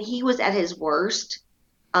 when he was at his worst,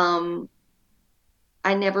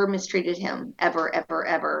 I never mistreated him, ever, ever,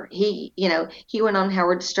 ever. He went on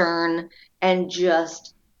Howard Stern and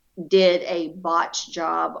just did a botched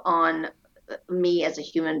job on me as a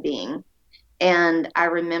human being. And I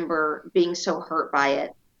remember being so hurt by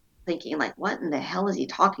it, thinking like, what in the hell is he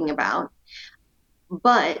talking about?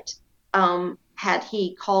 But had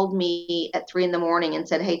he called me at 3 a.m. and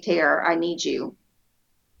said, "Hey, Tara, I need you,"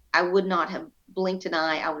 I would not have blinked an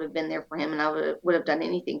eye. I would have been there for him, and I would have done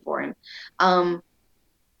anything for him.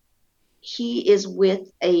 He is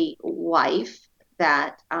with a wife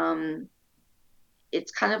that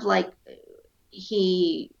it's kind of like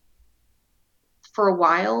he, for a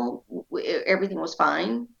while, everything was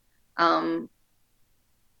fine.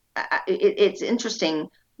 It's interesting.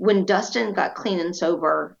 When Dustin got clean and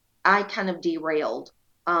sober, I kind of derailed.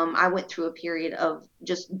 I went through a period of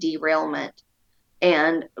just derailment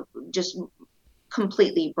and just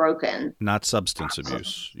completely broken. Not substance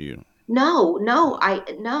abuse. No,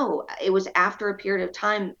 it was after a period of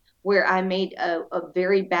time where I made a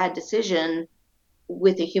very bad decision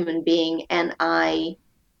with a human being, and I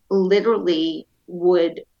literally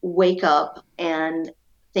would wake up and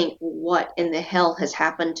think, what in the hell has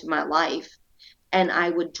happened to my life? And I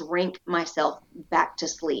would drink myself back to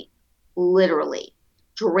sleep, literally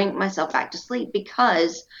drink myself back to sleep,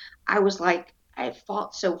 because I was like, I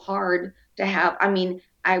fought so hard to have, I mean,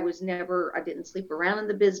 I didn't sleep around in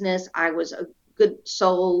the business. I was a good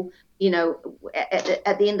soul.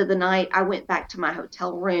 At the end of the night, I went back to my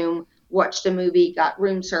hotel room, watched a movie, got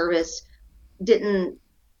room service, didn't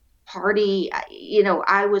party.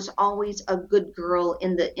 I was always a good girl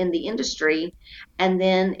in the industry. And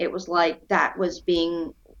then it was like that was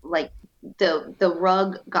being like the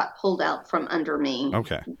rug got pulled out from under me.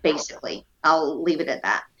 Okay. Basically, I'll leave it at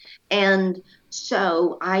that. And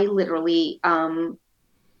so I literally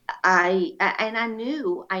I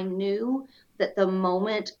knew that the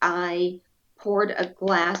moment I poured a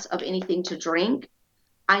glass of anything to drink,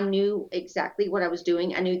 I knew exactly what I was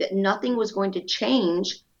doing. I knew that nothing was going to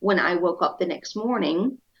change when I woke up the next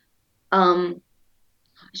morning. I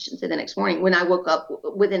shouldn't say the next morning, when I woke up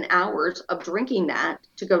within hours of drinking that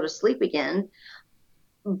to go to sleep again.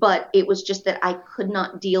 But it was just that I could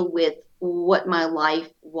not deal with what my life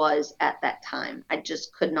was at that time. I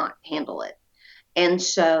just could not handle it. And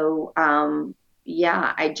so,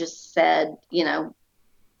 I just said,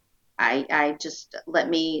 I just let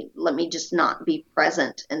me just not be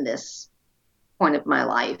present in this point of my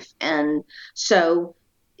life. And so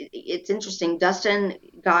it's interesting. Dustin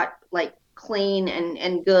got like clean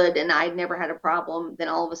and good, and I never had a problem. Then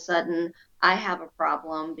all of a sudden I have a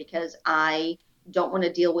problem because I don't want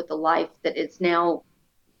to deal with the life that is now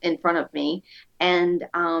in front of me. And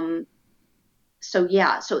so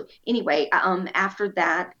anyway, after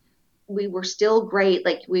that, we were still great.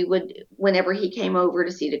 Like, we would, whenever he came over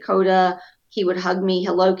to see Dakota, he would hug me,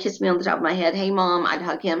 hello, kiss me on the top of my head. Hey, Mom. I'd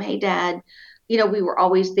hug him. Hey, Dad. We were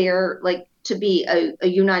always there, like, to be a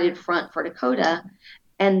united front for Dakota.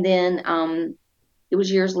 And then it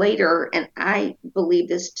was years later, and I believe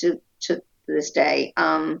this to this day.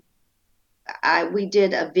 We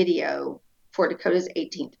did a video for Dakota's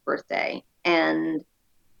 18th birthday, and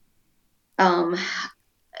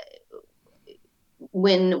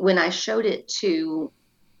when I showed it to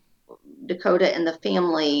Dakota and the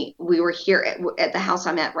family, we were here at the house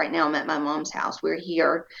I'm at right now. I'm at my mom's house. We're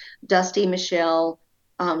here, Dusty, Michelle,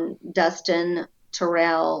 Dustin,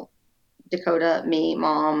 Terrell, Dakota, me,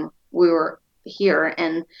 Mom. We were here,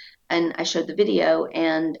 and I showed the video,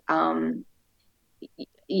 and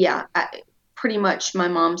pretty much my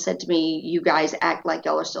mom said to me, "You guys act like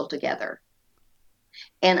y'all are still together."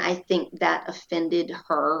 And I think that offended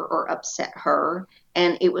her or upset her.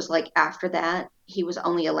 And it was like, after that, he was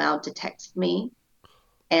only allowed to text me.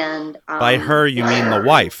 And by her, you mean the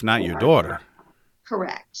wife, not your daughter.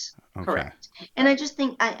 Correct. Okay. Correct. And I just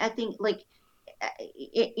think, I think like,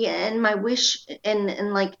 and my wish,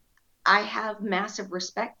 and like, I have massive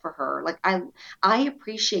respect for her. Like, I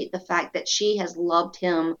appreciate the fact that she has loved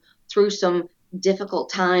him through some difficult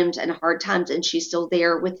times and hard times, and she's still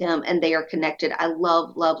there with him, and they are connected. I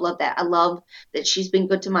love that. I love that she's been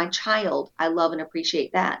good to my child. I love and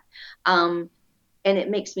appreciate that. And it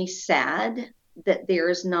makes me sad that there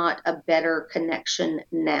is not a better connection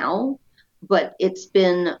now, but it's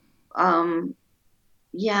been,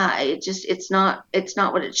 it's not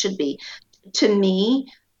what it should be. To me,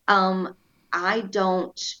 I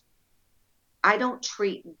don't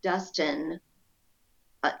treat Dustin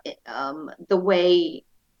the way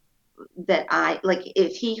that I, like,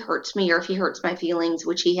 if he hurts me or if he hurts my feelings,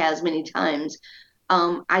 which he has many times,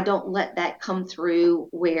 I don't let that come through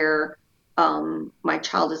where my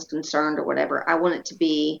child is concerned or whatever. I want it to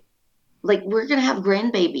be like, we're going to have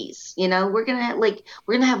grandbabies, we're going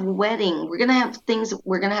to have a wedding. We're going to have things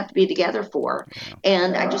we're going to have to be together for. Yeah.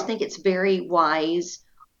 And I just think it's very wise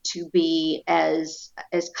to be as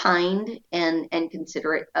kind and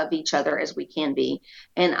considerate of each other as we can be.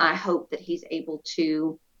 And I hope that he's able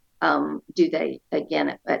to do they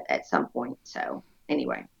again at some point. So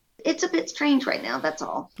anyway, it's a bit strange right now. That's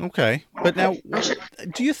all. Okay. But now,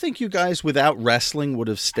 do you think you guys without wrestling would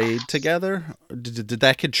have stayed together? Did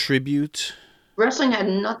that contribute? Wrestling had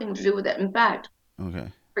nothing to do with it. In fact, Okay.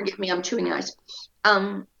 forgive me, I'm chewing ice.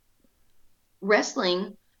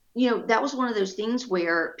 Wrestling, that was one of those things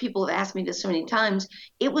where people have asked me this so many times.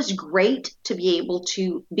 It was great to be able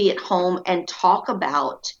to be at home and talk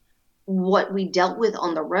about what we dealt with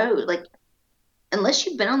on the road. Like, unless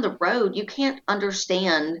you've been on the road, you can't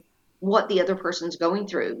understand what the other person's going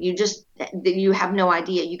through. You have no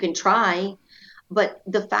idea. You can try, but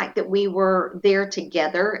the fact that we were there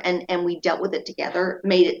together and we dealt with it together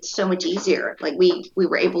made it so much easier. Like we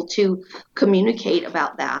were able to communicate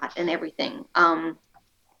about that and everything.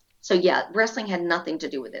 So yeah, wrestling had nothing to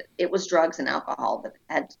do with it. It was drugs and alcohol that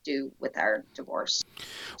had to do with our divorce.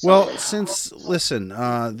 Well, listen,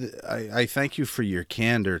 I thank you for your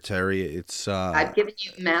candor, Terry. It's I've given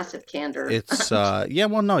you massive candor. It's yeah,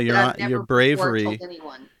 well, no, your bravery.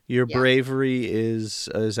 Your bravery is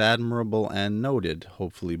admirable and noted,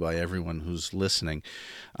 hopefully, by everyone who's listening.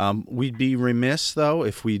 We'd be remiss, though,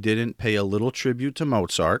 if we didn't pay a little tribute to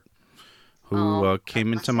Mozart, who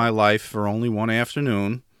came into my life for only one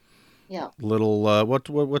afternoon. Yeah. Little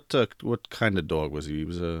what kind of dog was he?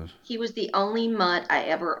 He was the only mutt I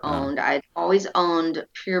ever owned. I'd always owned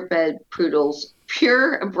purebred poodles.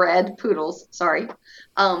 Sorry.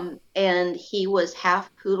 And he was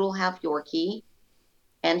half poodle, half Yorkie.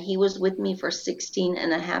 And he was with me for 16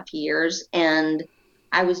 and a half years. And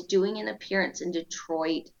I was doing an appearance in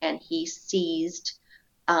Detroit, and he seized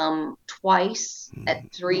twice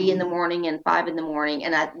at 3 a.m. and 5 a.m.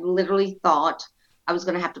 And I literally thought I was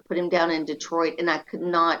going to have to put him down in Detroit, and I could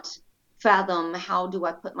not fathom how do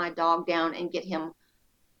I put my dog down and get him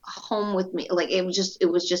home with me. Like it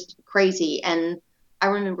was just crazy. And I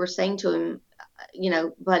remember saying to him,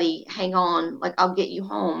 buddy, hang on, like I'll get you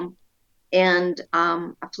home. And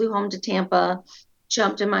I flew home to Tampa,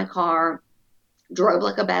 jumped in my car, drove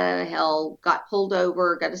like a bat out of hell, got pulled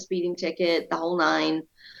over, got a speeding ticket, the whole nine.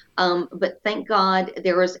 But thank God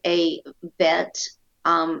there was a vet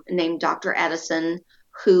named Dr. Addison,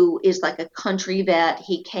 who is like a country vet.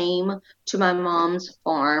 He came to my mom's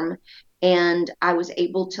farm, and I was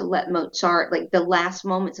able to let Mozart, like the last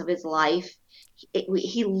moments of his life,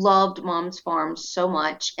 he loved Mom's farm so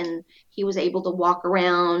much, and he was able to walk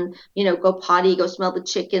around, go potty, go smell the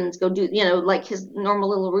chickens, go do, like his normal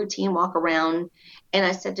little routine walk around. And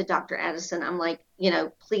I said to Dr. Addison, I'm like,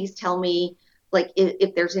 please tell me, like,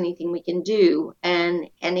 if there's anything we can do. And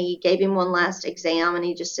he gave him one last exam, and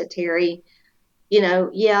he just said, Terry,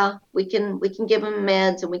 yeah, we can give him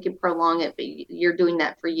meds and we can prolong it, but you're doing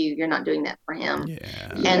that for you. You're not doing that for him.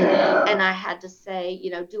 Yeah. And I had to say,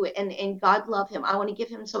 do it. And God love him. I want to give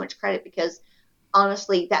him so much credit, because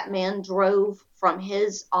honestly, that man drove from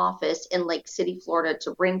his office in Lake City, Florida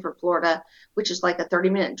to Brantford, Florida, which is like a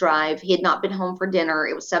 30-minute drive. He had not been home for dinner.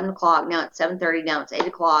 It was 7:00. Now it's 7:30. Now it's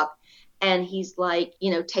 8:00. And he's like,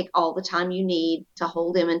 take all the time you need to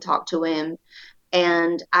hold him and talk to him.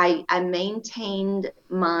 And I maintained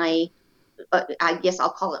my, I guess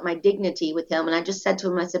I'll call it my dignity with him. And I just said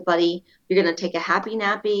to him, I said, buddy, you're going to take a happy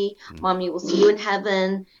nappy. Mommy will see you in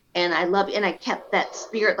heaven. And I love you. And I kept that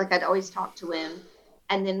spirit, like I'd always talk to him.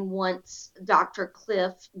 And then once Dr.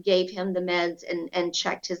 Cliff gave him the meds and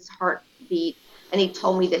checked his heartbeat, and he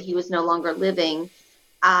told me that he was no longer living,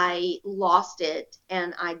 I lost it.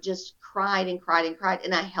 And I just cried and cried and cried.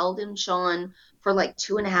 And I held him, Sean, for like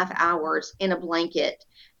 2.5 hours in a blanket.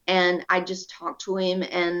 And I just talked to him,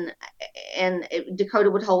 and Dakota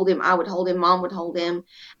would hold him. I would hold him. Mom would hold him.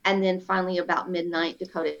 And then finally about midnight,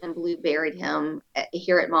 Dakota and Blue buried him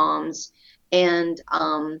here at Mom's. And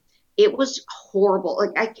it was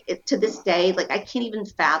horrible. Like to this day, like I can't even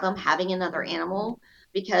fathom having another animal,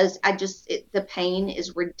 because the pain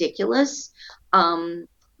is ridiculous.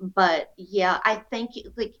 But yeah, I think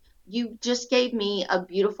like you just gave me a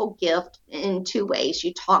beautiful gift in two ways.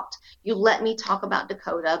 You let me talk about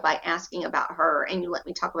Dakota by asking about her, and you let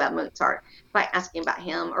me talk about Mozart by asking about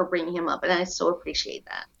him or bringing him up, and I so appreciate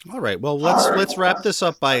that. All right, well, let's wrap this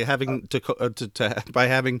up by having by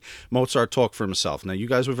having Mozart talk for himself. Now, you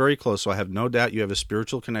guys were very close, so I have no doubt you have a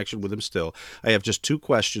spiritual connection with him still. I have just 2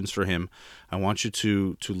 questions for him. I want you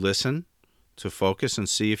to listen, to focus, and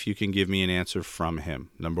see if you can give me an answer from him.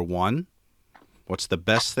 Number 1. What's the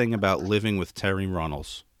best thing about living with Terry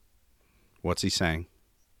Runnels? What's he saying?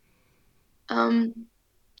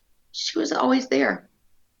 She was always there.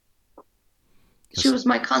 She was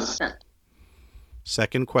my constant.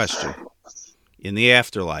 Second question. In the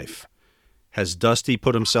afterlife, has Dusty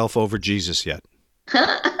put himself over Jesus yet?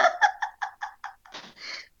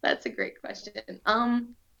 That's a great question.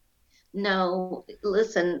 No,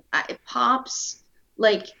 listen, Pops,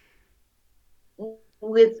 like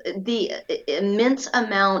with the immense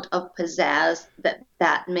amount of pizzazz that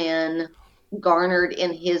that man garnered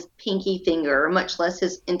in his pinky finger, much less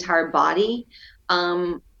his entire body,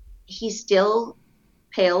 um, he still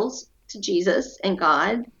pales to Jesus and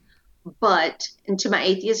God. But, and to my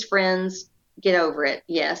atheist friends, get over it.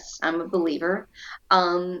 Yes, I'm a believer.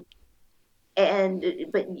 Um,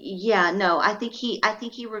 but yeah, no, I think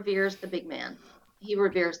he reveres the big man. He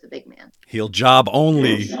reveres the big man. He'll job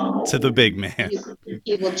only to the big man.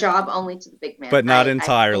 He will job only to the big man. But not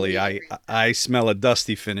entirely. I I smell a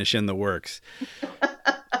dusty finish in the works.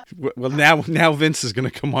 Well, now Vince is going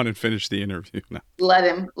to come on and finish the interview. Now. Let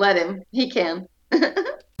him. He can.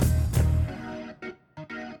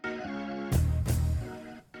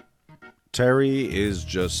 Terry is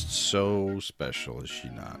just so special, is she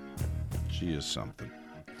not? She is something.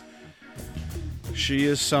 She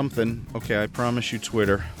is something. Okay, I promise you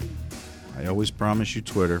Twitter. I always promise you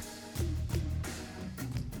Twitter.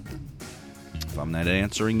 If I'm not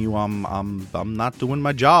answering you, I'm not doing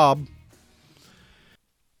my job.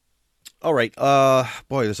 All right.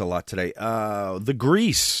 Boy, there's a lot today. The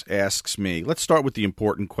Grease asks me. Let's start with the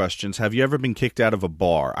important questions. Have you ever been kicked out of a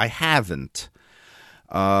bar? I haven't.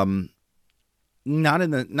 Not in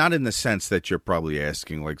the sense that you're probably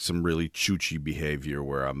asking, like some really choochy behavior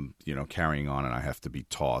where I'm, carrying on and I have to be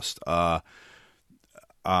tossed. There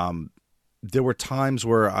were times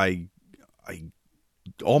where I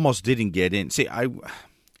almost didn't get in. See,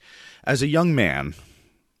 as a young man,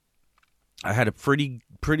 I had a pretty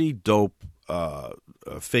dope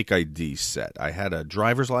fake ID set. I had a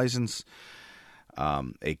driver's license,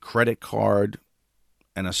 a credit card,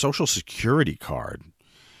 and a Social Security card.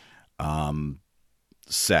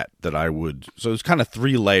 Set that I would, so it's kind of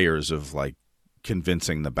 3 layers of like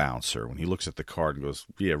convincing the bouncer when he looks at the card and goes,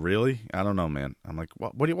 "Yeah, really? I don't know, man." I'm like,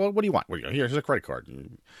 "What do you want? Here's a credit card."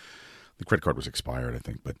 The credit card was expired, I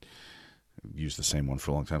think, but I used the same one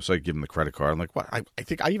for a long time. So I give him the credit card. I'm like, "What? I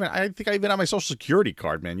think I even have my Social Security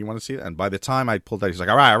card, man. You want to see that?" And by the time I pulled that, he's like,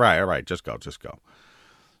 "All right, just go."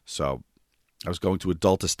 So I was going to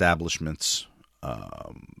adult establishments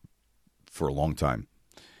for a long time.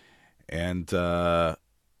 And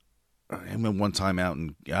I went one time out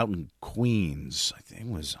in Queens. I think it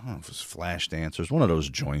was, I don't know if it was Flash Dancers, one of those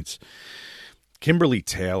joints. Kimberly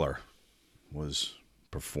Taylor was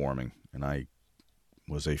performing, and I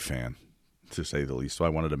was a fan, to say the least. So I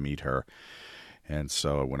wanted to meet her. And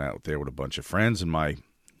so I went out there with a bunch of friends and my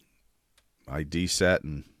ID set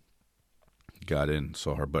and got in,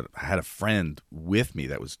 saw her. But I had a friend with me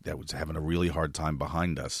that was having a really hard time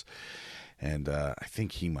behind us. And I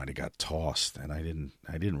think he might have got tossed, and I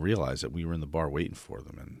didn't realize that we were in the bar waiting for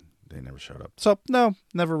them, and they never showed up. So no,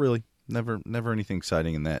 never really, never anything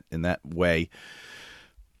exciting in that way.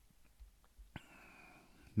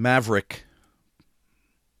 Maverick,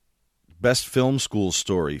 best film school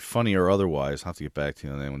story, funny or otherwise. I'll have to get back to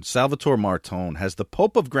you on that one. Salvatore Martone, has The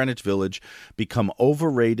Pope of Greenwich Village become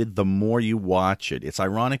overrated the more you watch it? It's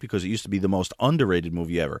ironic because it used to be the most underrated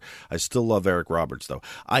movie ever. I still love Eric Roberts, though.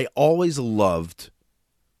 I always loved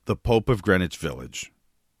The Pope of Greenwich Village.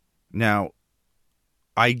 Now,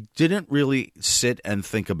 I didn't really sit and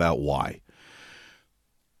think about why.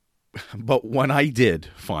 But when I did,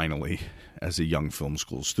 finally, as a young film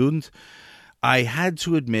school student, I had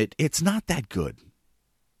to admit it's not that good.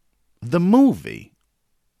 The movie,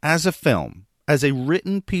 as a film, as a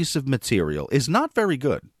written piece of material, is not very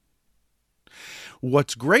good.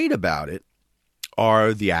 What's great about it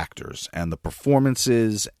are the actors and the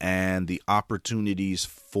performances and the opportunities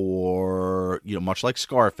for, much like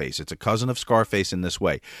Scarface. It's a cousin of Scarface in this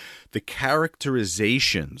way. The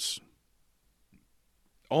characterizations,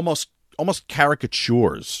 almost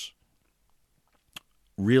caricatures,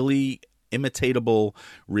 really imitatable,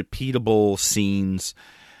 repeatable scenes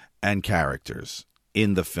and characters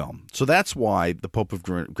in the film. So that's why The Pope of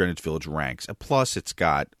Greenwich Village ranks. And plus, it's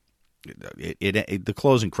got the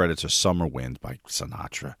closing credits are "Summer Wind" by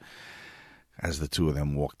Sinatra, as the two of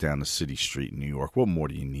them walk down the city street in New York. What more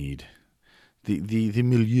do you need? The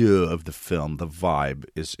milieu of the film, the vibe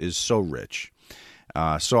is so rich.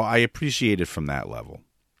 So I appreciate it from that level.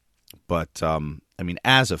 But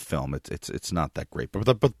as a film, it's not that great. But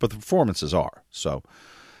the performances are. So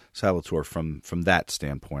Salvatore, from that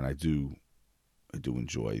standpoint, I do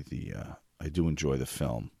enjoy the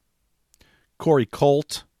film. Corey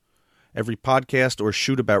Colt, every podcast or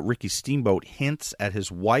shoot about Ricky Steamboat hints at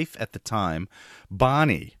his wife at the time,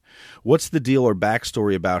 Bonnie, What's the deal or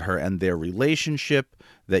backstory about her and their relationship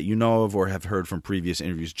that you know of or have heard from previous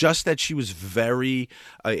interviews? Just that she was a very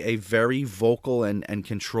vocal and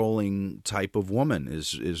controlling type of woman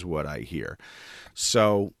is what I hear.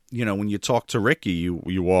 So, when you talk to Ricky,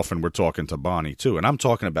 you often were talking to Bonnie too. And I'm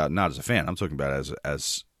talking about not as a fan. I'm talking about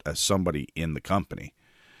as somebody in the company.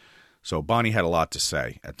 So Bonnie had a lot to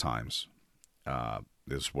say at times.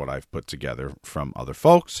 Is what I've put together from other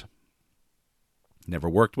folks. Never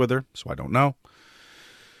worked with her, so I don't know.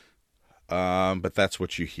 But that's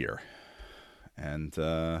what you hear. And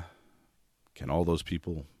can all those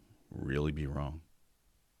people really be wrong?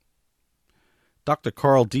 Dr.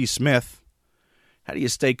 Carl D. Smith, how do you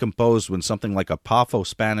stay composed when something like a Pafo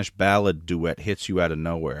Spanish ballad duet hits you out of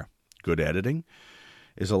nowhere? Good editing?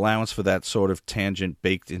 Is allowance for that sort of tangent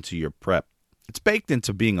baked into your prep? It's baked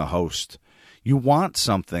into being a host. You want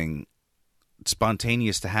something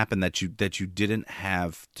spontaneous to happen that you didn't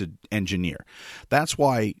have to engineer. That's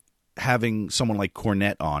why having someone like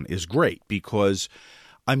Cornette on is great, because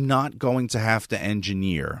I'm not going to have to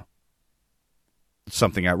engineer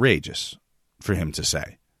something outrageous for him to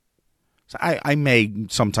say. So I may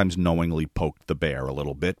sometimes knowingly poke the bear a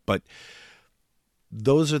little bit, but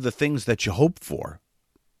those are the things that you hope for,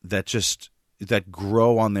 that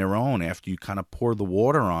grow on their own after you kind of pour the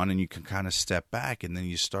water on and you can kind of step back and then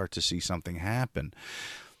you start to see something happen.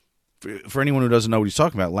 For anyone who doesn't know what he's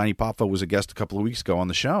talking about, Lanny Poffo was a guest a couple of weeks ago on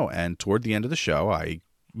the show, and toward the end of the show, I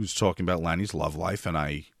was talking about Lanny's love life, and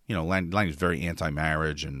Lanny's very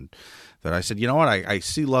anti-marriage, and that I said, you know what, I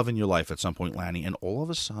see love in your life at some point, Lanny, and all of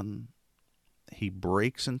a sudden, he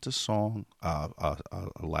breaks into song. A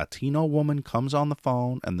Latino woman comes on the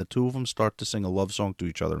phone, and the two of them start to sing a love song to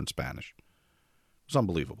each other in Spanish. It was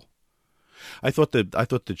unbelievable. I thought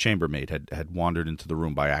the chambermaid had wandered into the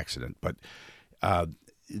room by accident, but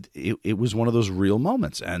it was one of those real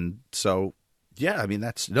moments. And so, yeah, I mean,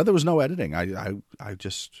 there was no editing. I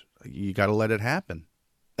just, you got to let it happen,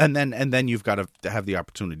 and then you've got to have the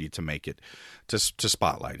opportunity to make it, to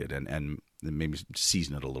spotlight it, and maybe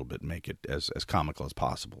season it a little bit and make it as comical as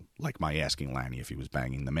possible, like my asking Lanny if he was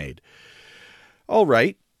banging the maid. All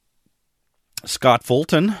right, Scott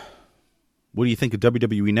Fulton. What do you think of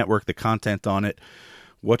WWE Network, the content on it?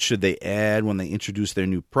 What should they add when they introduce their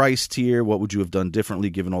new price tier? What would you have done differently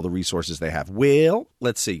given all the resources they have? Well,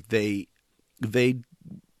 let's see. I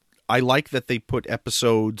like that they put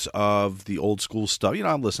episodes of the old school stuff.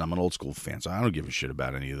 Listen, I'm an old school fan, so I don't give a shit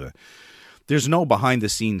about any of the... There's no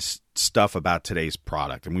behind-the-scenes stuff about today's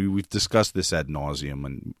product. And we've discussed this ad nauseum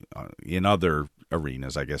and in other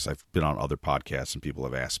arenas. I guess I've been on other podcasts and people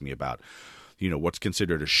have asked me about... what's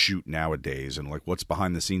considered a shoot nowadays and like what's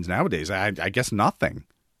behind the scenes nowadays. I guess nothing,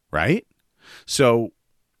 right? So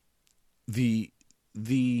the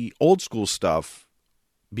old school stuff,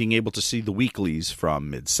 being able to see the weeklies from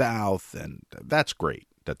Mid-South, and that's great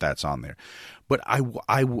that's on there. But I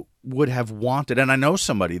would have wanted, and I know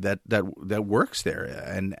somebody that works there,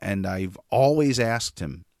 and I've always asked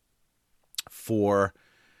him for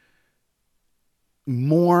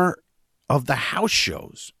more of the house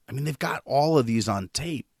shows. I mean, they've got all of these on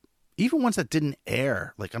tape, even ones that didn't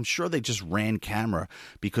air. Like, I'm sure they just ran camera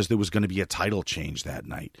because there was going to be a title change that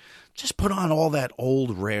night. Just put on all that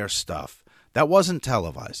old rare stuff that wasn't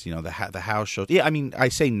televised. The house shows. Yeah, I mean, I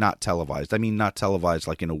say not televised. I mean, not televised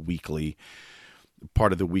like in a weekly,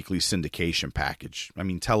 part of the weekly syndication package. I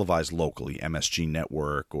mean, televised locally, MSG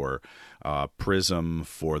Network or Prism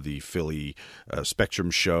for the Philly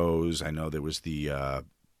Spectrum shows. I know there was the...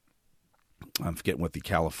 I'm forgetting what the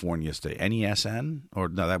California state, NESN, or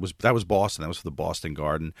no, that was Boston. That was for the Boston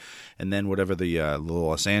Garden, and then whatever the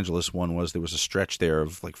Los Angeles one was, there was a stretch there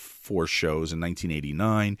of like 4 shows in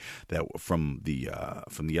 1989 that from the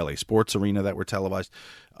LA Sports Arena that were televised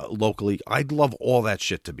locally. I'd love all that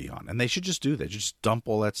shit to be on, and they should just do that. Just dump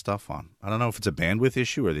all that stuff on. I don't know if it's a bandwidth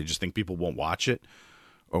issue or they just think people won't watch it.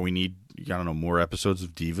 Or we need, more episodes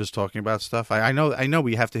of Divas talking about stuff. I know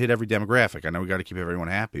we have to hit every demographic. I know we got to keep everyone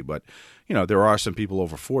happy. But, there are some people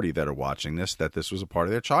over 40 that are watching this, that this was a part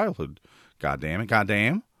of their childhood. God damn it.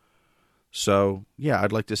 Goddamn. So, yeah,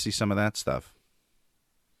 I'd like to see some of that stuff.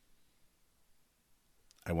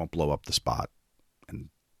 I won't blow up the spot and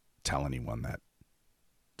tell anyone that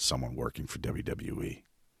someone working for WWE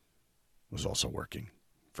was also working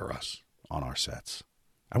for us on our sets.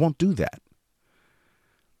 I won't do that.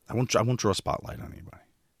 I won't draw a spotlight on anybody.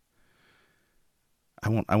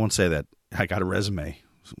 I won't say that I got a resume.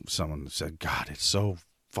 Someone said, God, it's so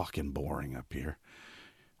fucking boring up here.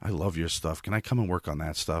 I love your stuff. Can I come and work on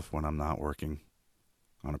that stuff when I'm not working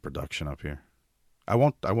on a production up here? I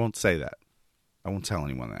won't say that. I won't tell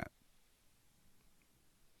anyone that.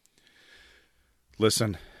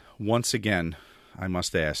 Listen, once again, I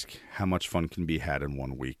must ask, how much fun can be had in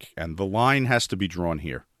 1 week? And the line has to be drawn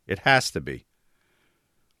here. It has to be.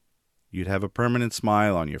 You'd have a permanent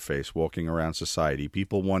smile on your face walking around society,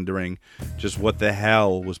 people wondering just what the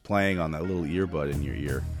hell was playing on that little earbud in your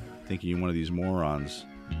ear, thinking you're one of these morons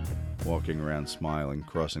walking around smiling,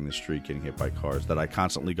 crossing the street, getting hit by cars, that I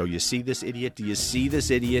constantly go, you see this idiot? Do you see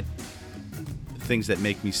this idiot? Things that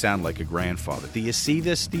make me sound like a grandfather. Do you see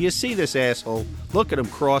this? Do you see this, asshole? Look at him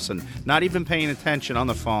crossing, not even paying attention on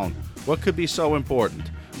the phone. What could be so important?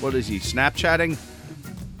 What is he, Snapchatting?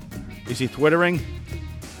 Is he Twittering?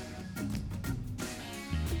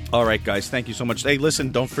 All right, guys, thank you so much. Hey,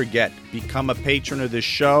 listen, don't forget, become a patron of this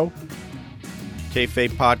show.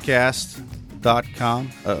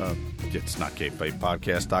 KayfabePodcast.com. It's not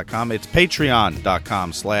KayfabePodcast.com. It's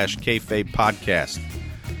Patreon.com/KayfabePodcast.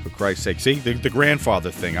 For Christ's sake. See, the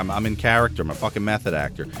grandfather thing. I'm in character. I'm a fucking method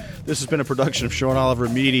actor. This has been a production of Sean Oliver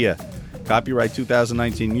Media. Copyright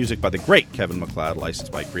 2019 music by the great Kevin MacLeod.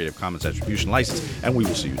 Licensed by Creative Commons Attribution License. And we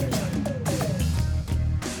will see you next time.